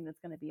isn't something that's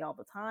going to be all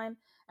the time.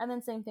 And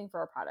then same thing for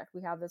our product.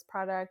 We have this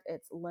product,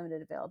 it's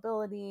limited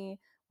availability.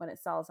 When it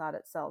sells out,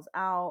 it sells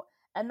out.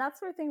 And that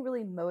sort of thing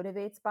really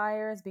motivates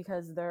buyers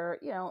because they're,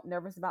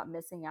 nervous about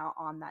missing out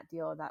on that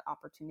deal or that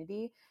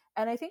opportunity.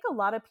 And I think a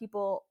lot of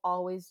people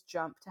always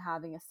jump to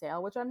having a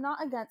sale, which I'm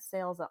not against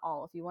sales at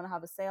all. If you want to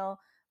have a sale,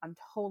 I'm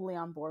totally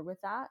on board with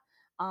that.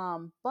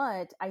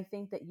 But I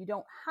think that you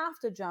don't have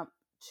to jump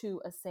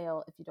to a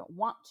sale if you don't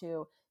want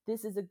to.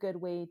 This is a good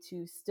way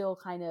to still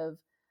kind of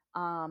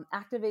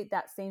activate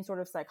that same sort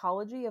of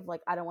psychology of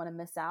like, I don't want to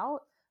miss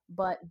out,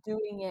 but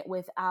doing it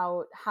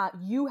without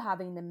you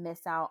having to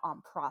miss out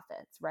on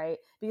profits, right?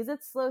 Because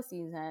it's slow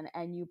season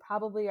and you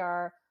probably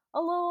are a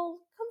little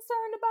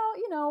concerned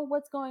about,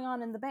 what's going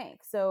on in the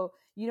bank. So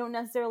you don't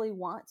necessarily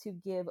want to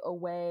give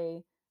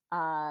away,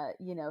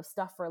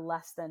 stuff for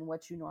less than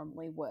what you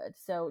normally would.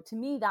 So to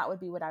me, that would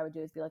be what I would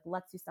do, is be like,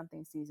 let's do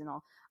something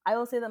seasonal. I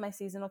will say that my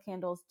seasonal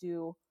candles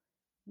do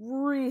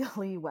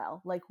really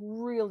well, like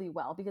really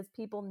well, because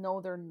people know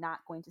they're not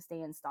going to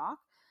stay in stock.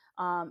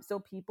 So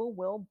people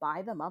will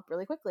buy them up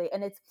really quickly.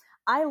 And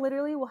I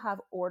literally will have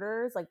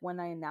orders like when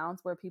I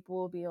announce, where people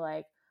will be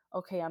like,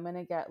 okay, I'm going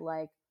to get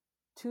like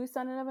 2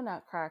 Sun of a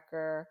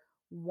Nutcracker,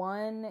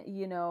 one,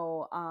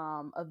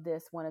 of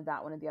this, one of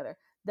that, one of the other.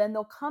 Then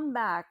they'll come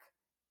back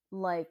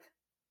like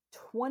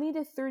 20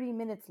 to 30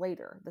 minutes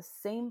later, the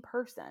same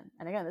person.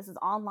 And again, this is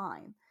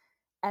online,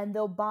 and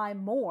they'll buy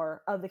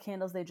more of the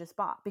candles they just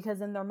bought,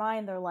 because in their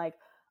mind they're like,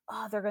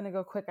 oh, they're going to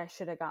go quick, I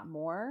should have got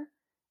more.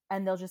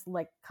 And they'll just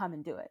like come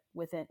and do it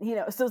within,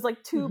 so it's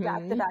like 2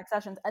 back-to-back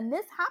sessions. And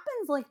this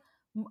happens like,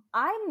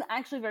 I'm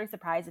actually very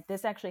surprised that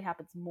this actually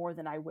happens more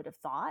than I would have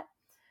thought.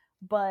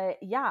 But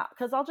yeah,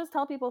 because I'll just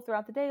tell people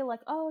throughout the day, like,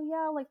 oh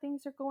yeah, like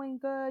things are going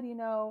good,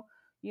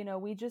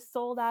 we just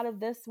sold out of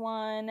this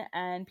one.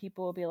 And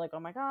people will be like, oh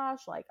my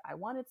gosh, like I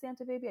wanted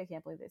Santa Baby, I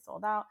can't believe they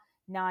sold out.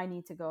 Now I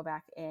need to go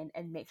back in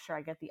and make sure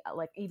I get the,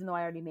 like, even though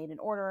I already made an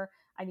order,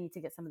 I need to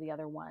get some of the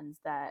other ones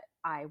that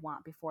I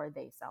want before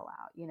they sell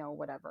out,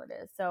 whatever it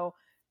is. So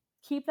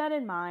keep that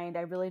in mind.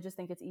 I really just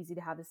think it's easy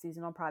to have a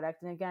seasonal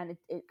product. And again,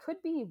 it could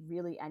be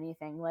really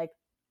anything. Like,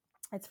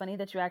 it's funny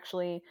that you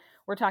actually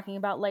were talking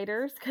about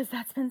lighters, because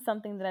that's been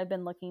something that I've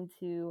been looking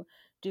to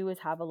do, is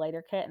have a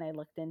lighter kit. And I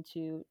looked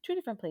into 2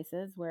 different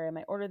places where I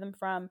might order them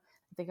from.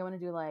 I think I want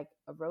to do like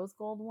a rose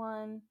gold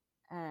one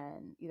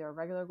and either a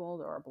regular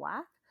gold or a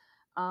black.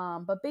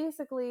 But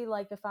basically,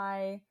 like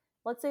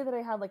let's say that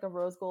I had like a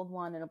rose gold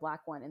one and a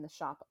black one in the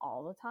shop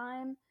all the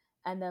time.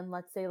 And then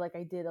let's say like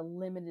I did a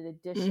limited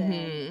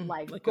edition,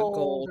 like like a gold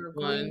gold or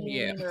one,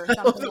 yeah. green or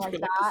I was something like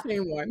like the that.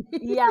 same one.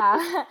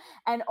 Yeah.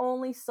 And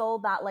only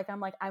sold that, like,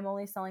 I'm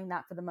only selling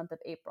that for the month of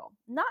April.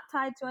 Not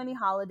tied to any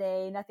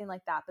holiday, nothing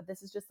like that. But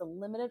this is just a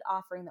limited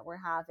offering that we're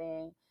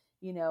having.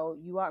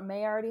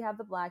 May already have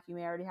the black, you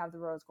may already have the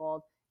rose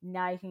gold.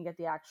 Now you can get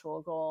the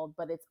actual gold,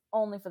 but it's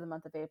only for the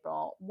month of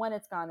April. When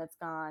it's gone, it's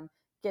gone.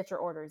 Get your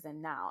orders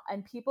in now.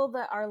 And people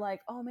that are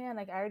like, oh man,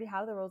 like I already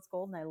have the rose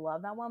gold and I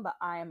love that one, but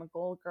I am a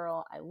gold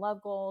girl. I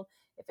love gold.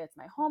 If it's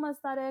my home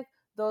aesthetic,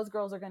 those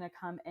girls are going to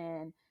come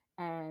in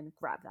and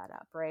grab that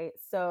up, right?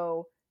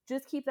 So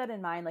just keep that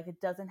in mind. Like, it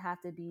doesn't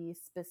have to be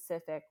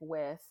specific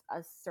with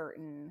a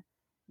certain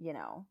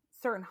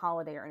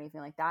holiday or anything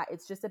like that.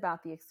 It's just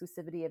about the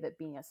exclusivity of it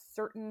being a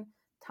certain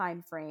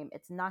time frame.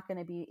 It's not going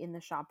to be in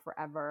the shop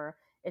forever.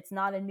 It's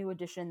not a new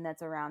edition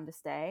that's around to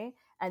stay.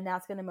 And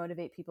that's going to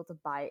motivate people to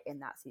buy it in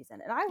that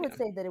season. And I would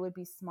say that it would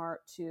be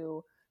smart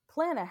to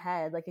plan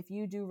ahead. Like, if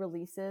you do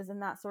releases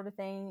and that sort of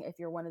thing, if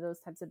you're one of those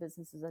types of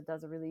businesses that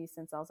does a release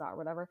and sells out or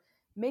whatever,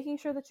 making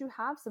sure that you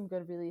have some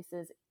good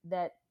releases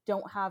that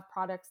don't have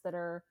products that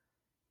are,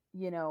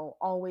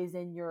 always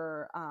in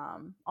your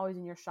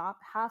shop.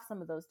 Have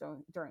some of those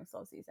during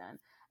slow season.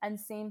 And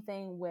same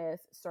thing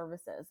with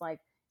services. Like,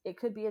 it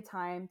could be a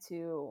time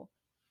to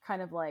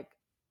kind of like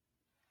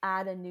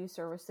add a new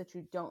service that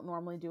you don't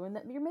normally do and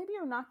that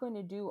you're not going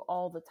to do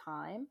all the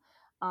time.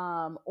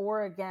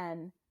 Or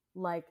again,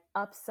 like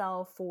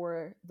upsell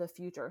for the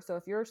future. So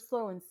if you're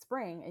slow in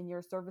spring in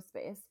your service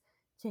space,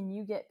 can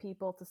you get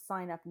people to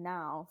sign up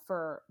now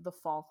for the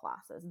fall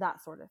classes,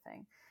 that sort of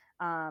thing.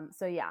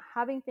 So yeah,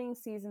 having things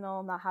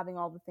seasonal, not having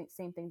all the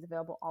same things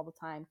available all the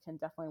time, can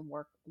definitely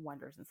work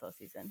wonders in slow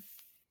season.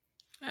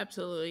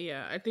 Absolutely,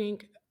 yeah. I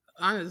think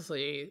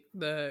honestly,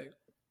 the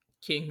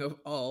king of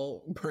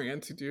all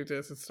brands who do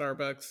this is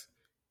Starbucks.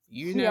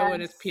 You know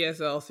when it's Yes.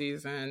 PSL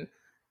season.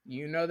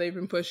 You know they've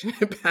been pushing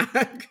it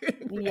back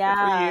every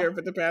Yeah. year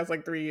for the past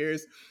like 3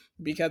 years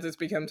because it's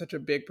become such a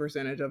big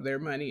percentage of their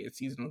money. It's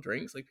seasonal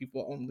drinks. Like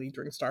people only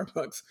drink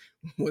Starbucks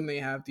when they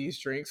have these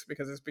drinks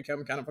because it's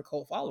become kind of a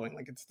cult following.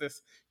 Like it's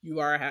this,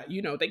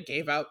 they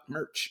gave out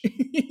merch.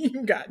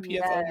 You got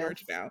PSL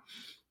merch Yes. now.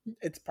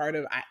 It's part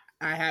of,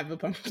 I have a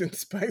pumpkin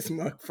spice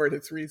mug for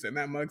this reason.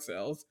 That mug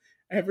sells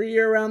every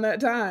year around that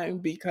time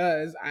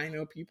because I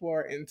know people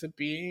are into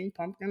being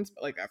pumpkins.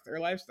 Like that's their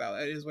lifestyle.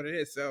 That is what it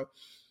is. So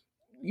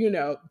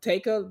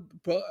take a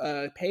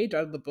page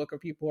out of the book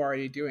of people who are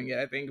already doing it.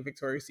 I think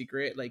Victoria's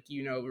Secret, like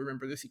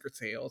remember the secret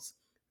sales?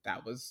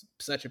 That was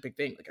such a big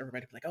thing. Like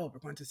everybody be like, "Oh, we're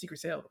going to secret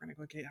sale. We're gonna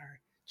go get our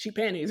cheap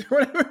panties or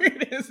whatever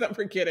it is that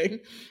we're getting."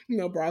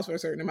 Bras for a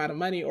certain amount of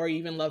money, or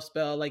even Love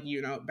Spell. Like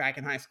back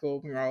in high school,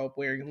 when we were all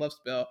wearing Love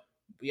Spell.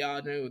 We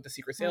all knew the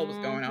secret sale was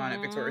going on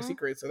at Victoria's Mm-hmm.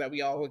 Secret, so that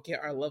we all would get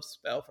our Love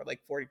Spell for like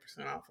 40%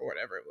 off or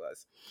whatever it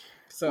was.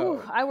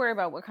 Ooh, So, I worry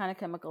about what kind of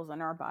chemicals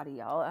in our body,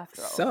 y'all,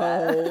 after all of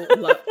so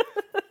that.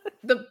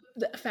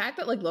 the fact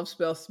that like Love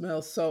Spell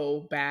smells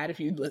so bad if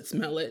you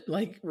smell it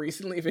like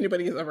recently, if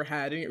anybody has ever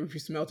had it, if you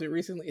smelled it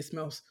recently, it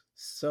smells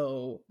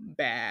so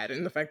bad.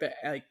 And the fact that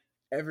like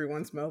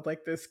everyone smelled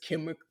like this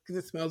chemical,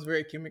 because it smells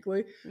very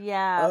chemically.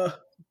 Yeah.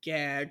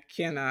 Gag,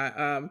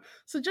 cannot.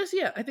 So just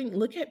yeah, I think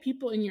look at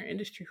people in your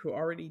industry who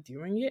are already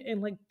doing it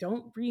and like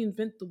don't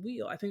reinvent the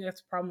wheel. I think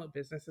that's the problem with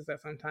business is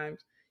that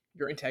sometimes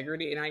your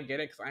integrity, and I get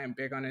it because I am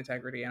big on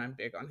integrity and I'm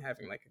big on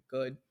having like a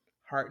good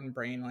heart and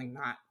brain, like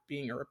not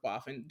being a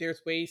ripoff. And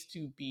there's ways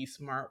to be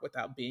smart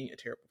without being a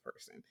terrible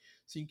person.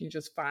 So you can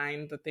just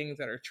find the things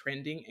that are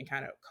trending and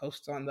kind of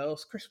coast on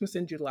those. Christmas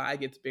in July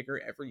gets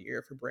bigger every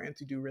year for brands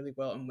who do really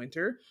well in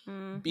winter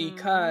Mm-hmm.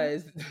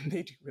 because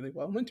they do really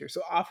well in winter.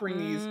 So offering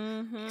these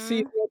Mm-hmm.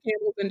 seasonal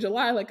candles in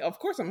July, like of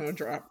course I'm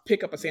gonna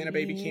pick up a Santa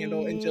baby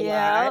candle in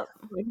July. Yep.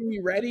 I can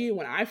be ready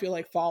when I feel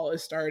like fall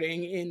is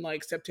starting in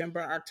like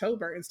September,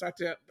 October, and start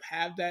to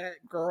have that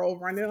girl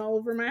running all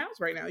over my house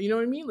right now. You know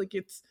what I mean? Like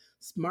it's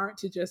smart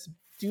to just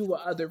do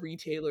what other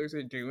retailers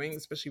are doing,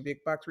 especially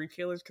big box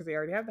retailers, because they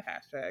already have the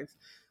hashtags.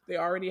 They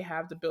already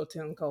have the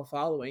built-in cult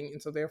following,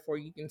 and so therefore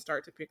you can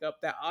start to pick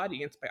up that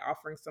audience by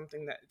offering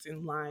something that's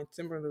in line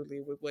similarly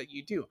with what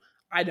you do.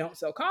 I don't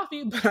sell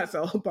coffee, but I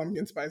sell a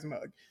pumpkin spice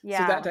mug. So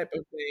that Yeah. type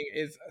of thing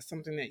is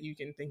something that you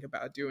can think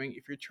about doing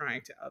if you're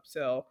trying to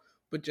upsell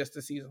with just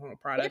a seasonal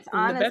product. It's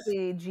And the best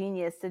honestly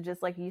genius to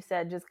just like you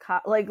said, just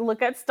like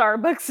look at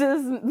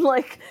Starbucks's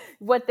like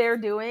what they're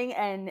doing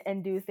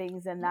and do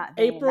things in that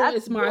vein. April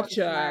That's is really matcha.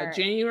 smart.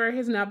 January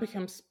has now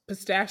become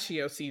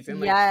pistachio season.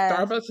 Like Yes.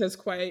 Starbucks has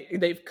they've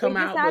They come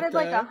just out with added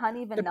like a the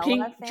honey the vanilla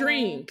pink thing.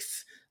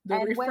 drinks, the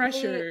And when they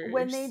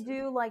refreshers.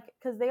 do like,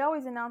 because they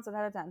always announce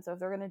ahead of time, so if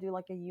they're gonna do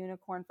like a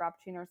unicorn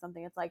frappuccino or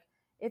something, it's like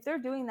if they're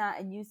doing that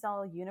and you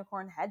sell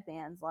unicorn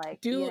headbands,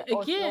 like Do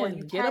or you again,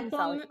 get can up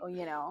sell,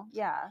 on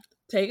yeah,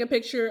 take a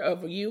picture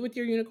of you with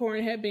your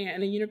unicorn headband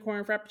and a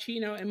unicorn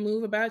frappuccino and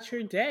move about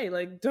your day.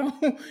 Like, don't.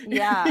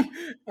 yeah,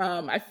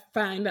 I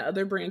find that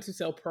other brands who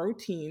sell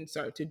protein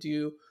start to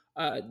do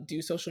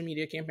social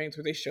media campaigns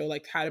where they show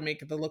like how to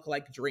make the look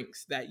like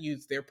drinks that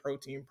use their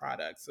protein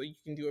products. So you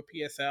can do a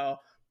PSL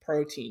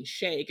protein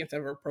shake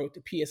instead of a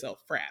PSL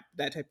frap,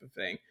 that type of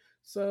thing.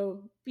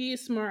 So be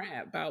smart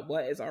about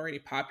what is already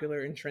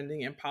popular and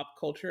trending in pop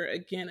culture.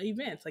 Again,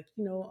 events like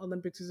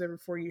Olympics is every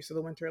 4 years, so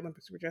the Winter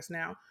Olympics were just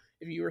now.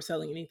 If you were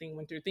selling anything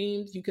winter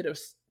themed, you could have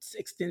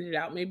extended it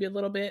out maybe a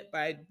little bit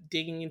by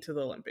digging into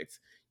the Olympics.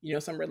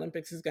 Summer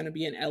Olympics is going to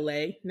be in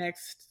LA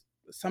next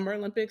Summer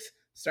Olympics.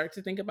 Start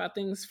to think about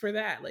things for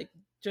that. Like,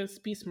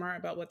 just be smart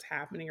about what's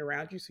happening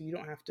around you so you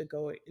don't have to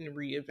go and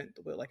reinvent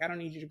the wheel. Like, I don't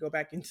need you to go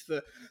back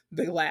into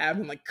the lab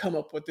and like come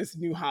up with this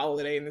new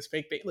holiday and this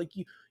fake thing. Like,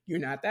 you're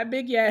not that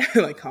big yet.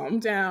 Like, calm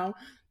down,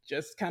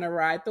 just kind of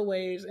ride the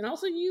waves and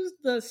also use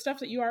the stuff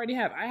that you already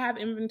have. I have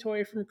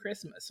inventory from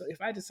Christmas. So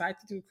if I decide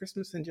to do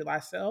Christmas in July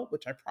sale,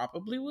 which I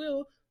probably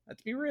will,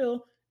 let's be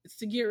real, it's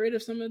to get rid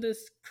of some of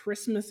this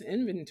Christmas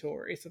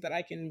inventory so that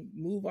I can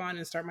move on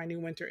and start my new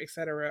winter,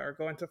 etc., or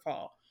go into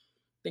fall.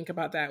 Think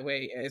about that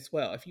way as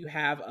well. If you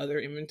have other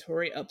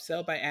inventory,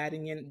 upsell by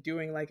adding in,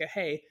 doing like a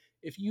hey,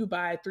 if you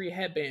buy 3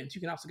 headbands,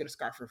 you can also get a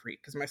scarf for free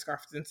because my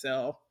scarf didn't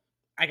sell.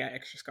 I got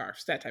extra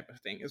scarves, that type of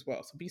thing as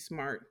well. So be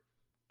smart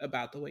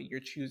about the way you're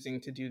choosing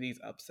to do these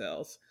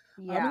upsells.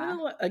 And yeah,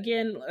 then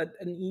again,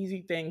 an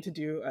easy thing to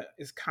do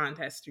is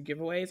contests or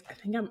giveaways. I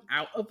think I'm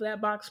out of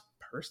that box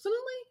personally,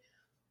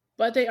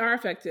 but they are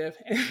effective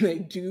and they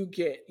do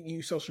get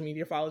you social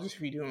media followers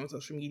if you do it on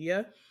social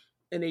media.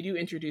 and they do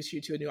introduce you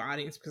to a new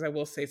audience, because I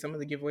will say some of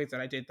the giveaways that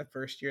I did the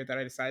first year that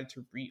I decided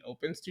to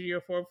reopen Studio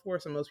 404,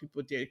 some of those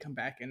people did come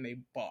back and they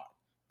bought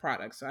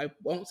products. So I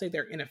won't say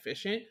they're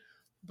inefficient,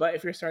 but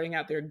if you're starting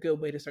out, they're a good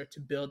way to start to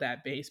build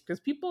that base, because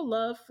people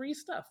love free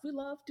stuff. We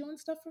love doing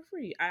stuff for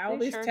free. I They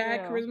always sure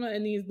tag do. Charisma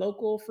in these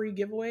local free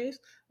giveaways.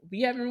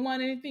 We haven't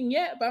won anything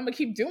yet, but I'm gonna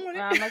keep doing it.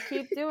 I'm gonna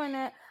keep doing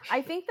it.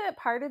 I think that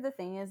part of the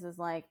thing is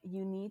like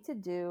you need to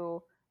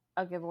do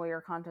a giveaway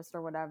or contest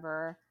or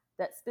whatever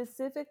that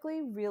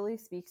specifically really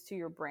speaks to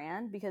your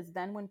brand, because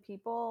then when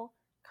people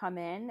come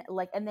in,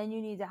 like, and then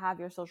you need to have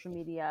your social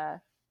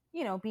media,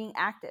 being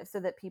active so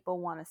that people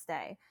want to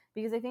stay.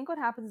 Because I think what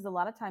happens is a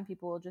lot of time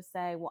people will just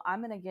say, well,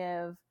 I'm gonna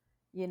give,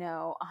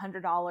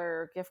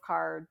 $100 gift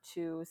card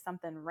to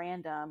something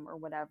random or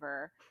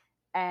whatever,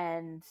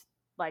 and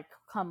like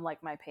come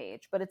like my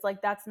page. But it's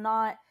like that's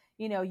not,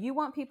 you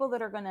want people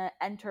that are going to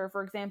enter.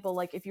 For example,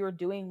 like if you're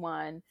doing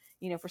one,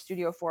 for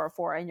Studio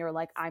 404 and you're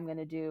like, I'm going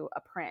to do a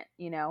print,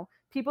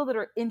 people that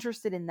are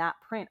interested in that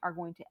print are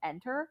going to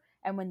enter.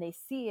 And when they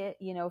see it,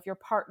 if you're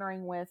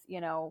partnering with,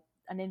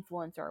 an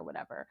influencer or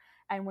whatever,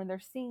 and when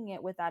they're seeing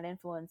it with that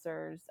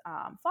influencer's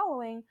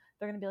following,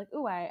 they're going to be like,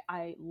 ooh,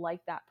 I like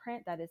that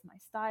print. That is my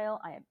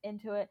style. I am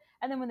into it.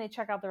 And then when they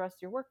check out the rest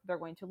of your work, they're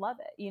going to love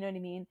it. You know what I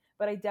mean?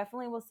 But I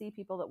definitely will see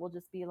people that will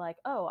just be like,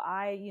 oh,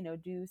 I,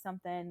 do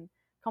something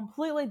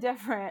completely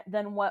different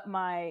than what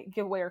my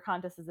giveaway or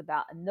contest is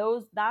about. And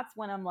that's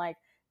when I'm like,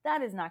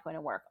 that is not going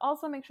to work.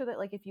 Also make sure that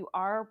like if you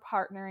are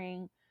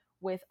partnering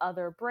with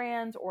other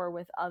brands or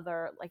with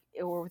other like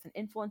or with an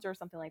influencer or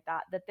something like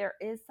that, that there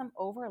is some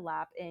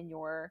overlap in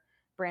your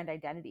brand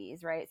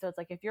identities, right? So it's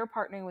like if you're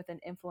partnering with an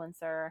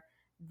influencer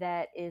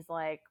that is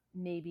like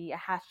maybe a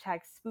hashtag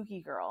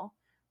spooky girl,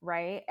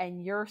 right?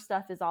 And your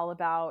stuff is all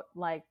about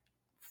like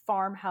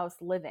farmhouse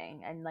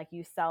living and like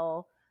you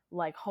sell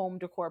like home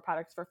decor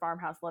products for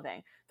farmhouse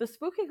living. The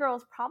spooky girl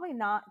is probably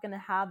not going to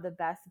have the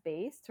best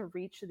base to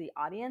reach to the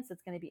audience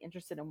that's going to be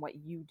interested in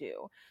what you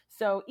do.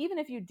 So even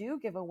if you do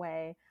give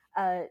away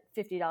a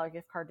 $50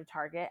 gift card to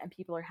Target and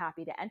people are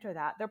happy to enter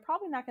that, they're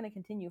probably not going to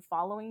continue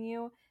following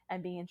you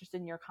and being interested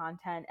in your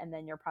content and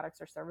then your products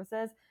or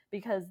services,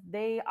 because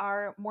they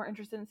are more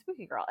interested in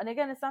spooky girl. And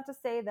again, it's not to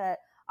say that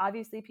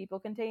obviously people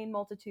contain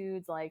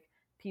multitudes, like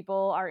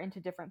people are into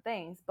different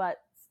things, but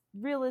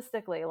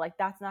realistically, like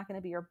that's not going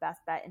to be your best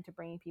bet into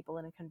bringing people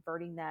in and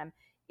converting them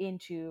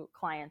into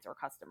clients or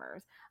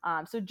customers.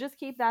 So just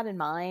keep that in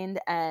mind.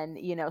 And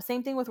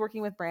same thing with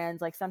working with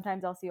brands. Like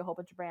sometimes I'll see a whole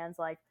bunch of brands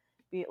like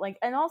be like,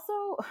 and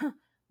also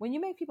when you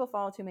make people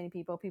follow too many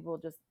people,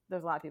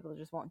 there's a lot of people that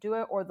just won't do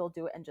it, or they'll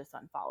do it and just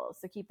unfollow.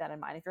 So keep that in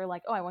mind. If you're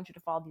like, oh, I want you to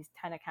follow these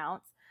 10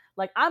 accounts,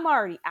 like I'm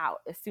already out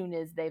as soon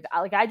as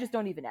I just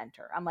don't even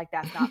enter. I'm like,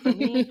 that's not for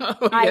me.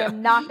 I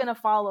am not going to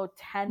follow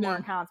 10 more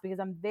accounts,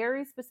 because I'm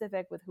very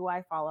specific with who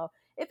I follow.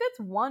 If it's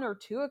 1 or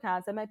 2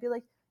 accounts, I might be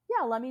like,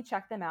 yeah, let me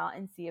check them out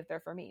and see if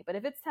they're for me. But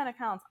if it's 10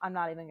 accounts, I'm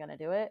not even going to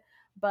do it.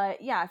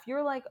 But yeah, if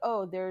you're like,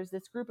 oh, there's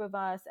this group of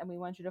us and we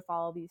want you to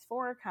follow these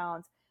 4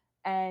 accounts,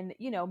 and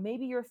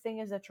maybe your thing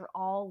is that you're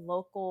all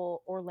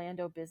local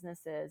Orlando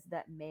businesses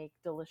that make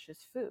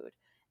delicious food,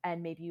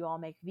 and maybe you all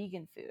make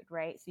vegan food,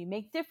 right? So you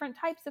make different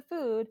types of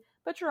food,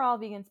 but you're all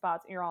vegan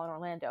spots and you're all in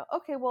Orlando.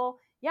 Okay, well,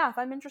 yeah, if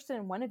I'm interested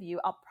in one of you,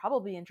 I'll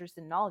probably be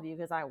interested in all of you,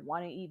 because I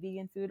want to eat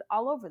vegan food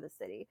all over the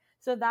city.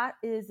 So that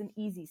is an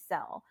easy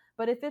sell.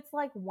 But if it's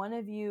like one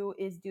of you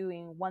is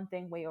doing one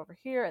thing way over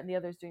here and the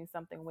other's doing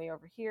something way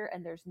over here,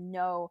 and there's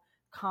no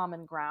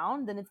common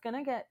ground, then it's going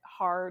to get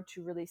hard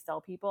to really sell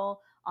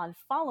people on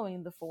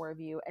following the 4 of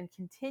you and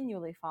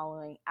continually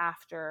following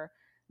after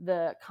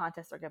the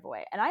contest or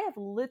giveaway. And I have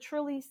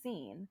literally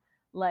seen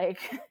like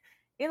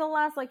in the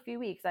last like few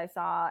weeks, I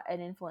saw an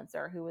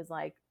influencer who was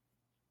like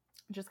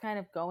just kind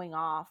of going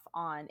off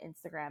on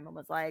Instagram and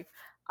was like,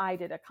 I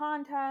did a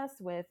contest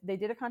with, they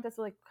did a contest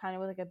with like kind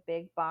of with like a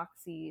big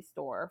boxy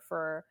store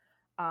for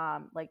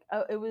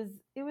it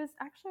was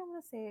actually, I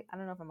want to say, I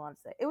don't know if I'm allowed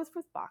to say, it was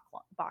with box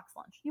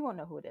lunch. You won't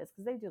know who it is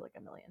because they do like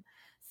a million.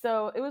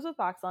 So it was with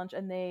box lunch,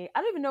 and I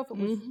don't even know if it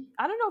was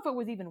I don't know if it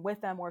was even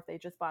with them or if they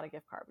just bought a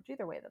gift card, which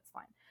either way that's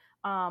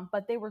fine.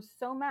 But they were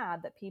so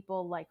mad that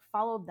people like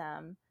followed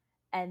them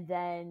and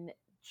then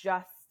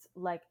just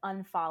like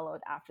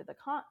unfollowed after the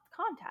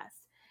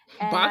contest.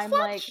 And Box I'm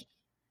lunch? like,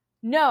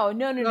 no,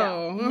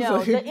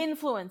 Oh, the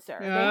influencer.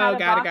 They had oh, a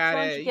got box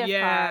lunch it. gift card.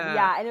 Yeah.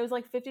 Yeah, and it was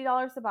like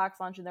 $50 to box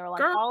lunch, and they were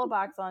like, Girl, follow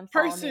box lunch,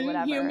 follow me, person,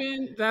 whatever.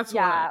 human, that's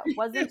Yeah, what.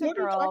 wasn't a What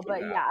are we girl, talking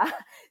but about? yeah.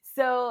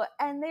 So,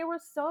 and they were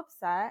so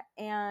upset.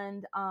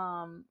 And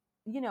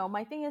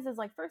my thing is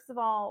like, first of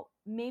all,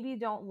 maybe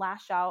don't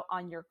lash out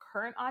on your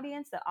current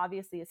audience that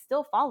obviously is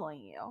still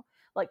following you.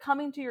 Like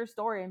coming to your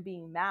story and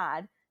being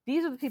mad,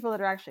 these are the people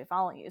that are actually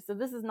following you. So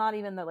this is not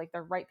even the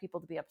right people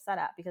to be upset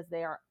at, because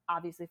they are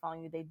obviously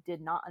following you. They did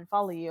not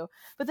unfollow you.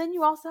 But then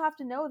you also have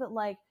to know that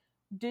like,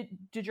 did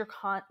your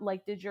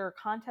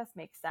contest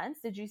make sense?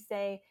 Did you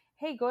say,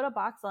 hey, go to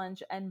box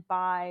lunch and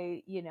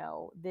buy,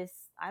 this,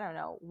 I don't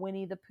know,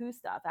 Winnie the Pooh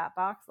stuff at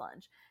box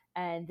lunch,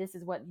 and this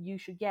is what you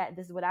should get,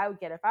 this is what I would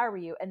get if I were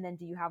you? And then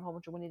do you have a whole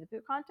bunch of Winnie the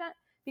Pooh content?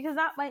 because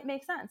that might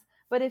make sense.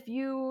 But if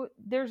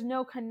there's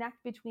no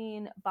connect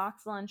between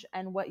Box Lunch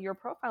and what your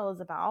profile is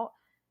about,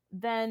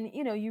 then,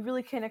 you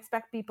really can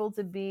expect people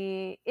to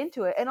be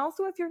into it. And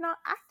also, if you're not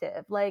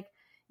active, like,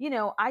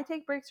 I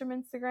take breaks from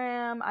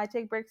Instagram, I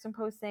take breaks from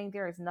posting.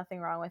 There is nothing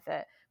wrong with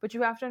it. But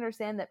you have to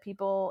understand that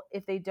people,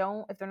 if they're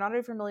not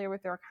already familiar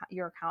with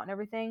your account and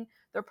everything,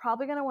 they're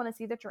probably going to want to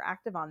see that you're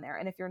active on there.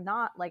 And if you're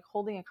not, like,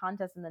 holding a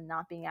contest and then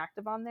not being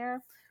active on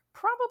there,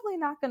 probably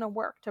not going to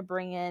work to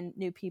bring in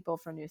new people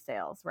for new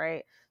sales,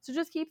 right? So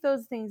just keep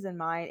those things in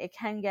mind. It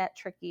can get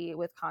tricky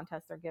with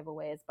contests or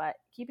giveaways, but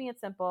keeping it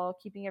simple,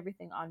 keeping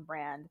everything on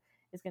brand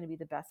is going to be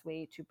the best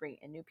way to bring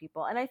in new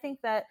people. And I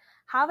think that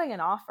having an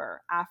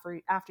offer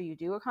after you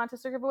do a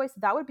contest or giveaway, so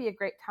that would be a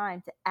great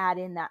time to add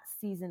in that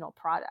seasonal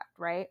product,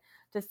 right?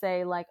 To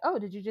say like, oh,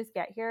 did you just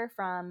get here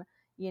from,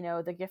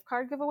 the gift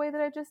card giveaway that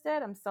I just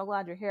did? I'm so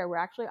glad you're here. We're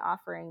actually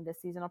offering this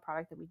seasonal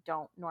product that we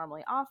don't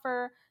normally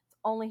offer. It's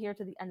only here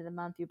to the end of the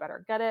month. You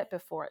better get it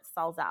before it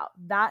sells out.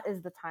 That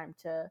is the time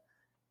to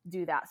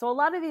do that. So a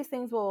lot of these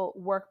things will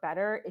work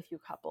better if you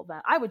couple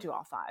them. I would do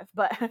all 5,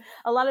 but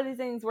a lot of these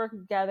things work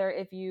together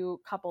if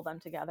you couple them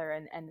together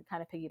and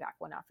kind of piggyback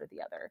one after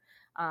the other.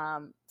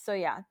 So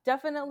yeah,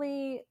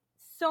 definitely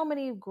so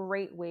many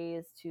great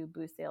ways to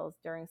boost sales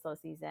during slow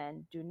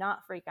season. Do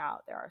not freak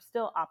out. There are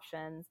still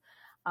options.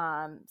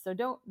 So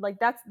don't, like,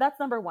 that's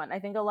number one. I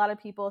think a lot of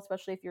people,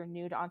 especially if you're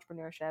new to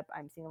entrepreneurship,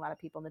 I'm seeing a lot of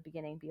people in the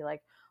beginning be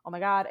like, oh my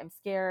God, I'm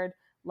scared.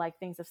 Like,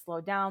 things have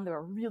slowed down. They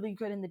were really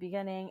good in the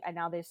beginning and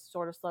now they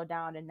sort of slowed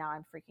down and now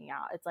I'm freaking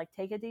out. It's like,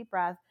 take a deep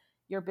breath.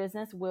 Your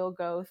business will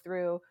go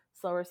through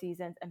slower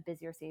seasons and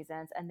busier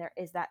seasons, and there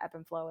is that ebb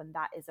and flow, and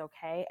that is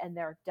okay. And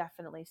there are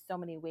definitely so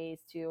many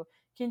ways to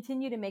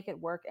continue to make it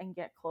work and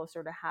get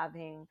closer to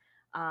having,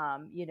 a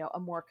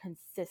more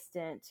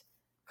consistent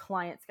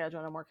client schedule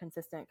and a more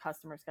consistent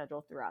customer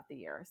schedule throughout the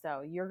year.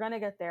 So you're going to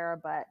get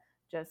there, but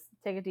just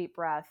take a deep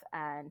breath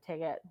and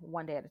take it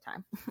one day at a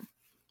time.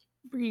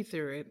 Breathe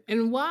through it.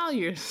 And while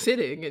you're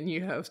sitting and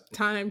you have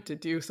time to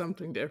do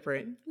something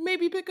different,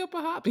 maybe pick up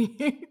a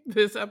hobby.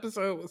 This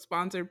episode was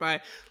sponsored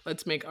by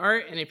Let's Make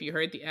Art. And if you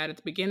heard the ad at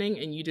the beginning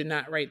and you did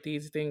not write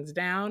these things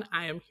down,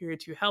 I am here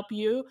to help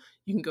you.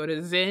 You can go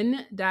to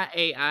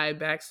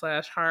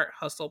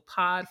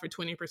zen.ai/hearthustlepod for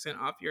 20%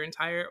 off your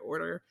entire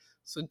order.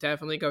 So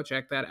definitely go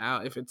check that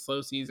out if it's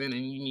slow season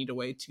and you need a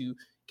way to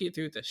get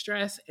through the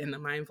stress and the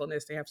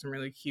mindfulness. They have some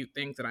really cute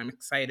things that I'm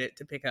excited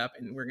to pick up,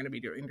 and we're going to be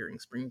doing during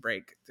spring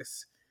break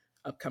this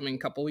upcoming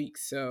couple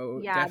weeks.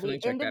 So yeah, definitely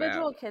check that out. The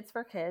individual kits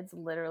for kids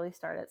literally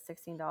start at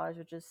 $16,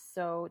 which is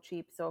so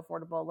cheap, so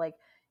affordable. Like,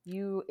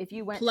 if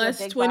you went plus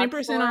to a big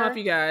 20% off,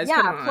 you guys.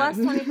 Yeah, plus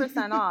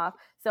 20% off.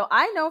 So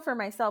I know for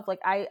myself, like,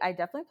 I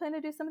definitely plan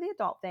to do some of the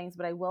adult things,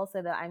 but I will say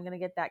that I'm going to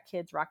get that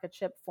kids rocket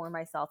ship for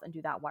myself and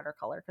do that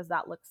watercolor because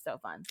that looks so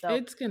fun. So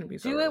it's going to be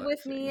so do relaxing. it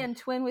with me and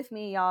twin with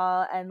me,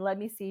 y'all, and let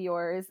me see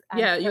yours.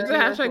 Yeah, use the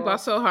hashtag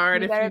Boss So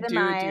Hard if you do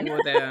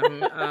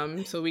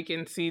them, so we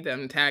can see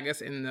them. Tag us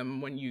in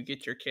them when you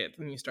get your kit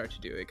and you start to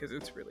do it because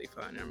it's really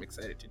fun. I'm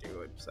excited to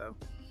do it. So.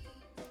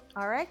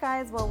 All right,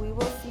 guys. Well, we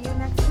will see you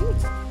next week.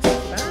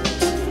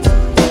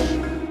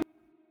 Bye.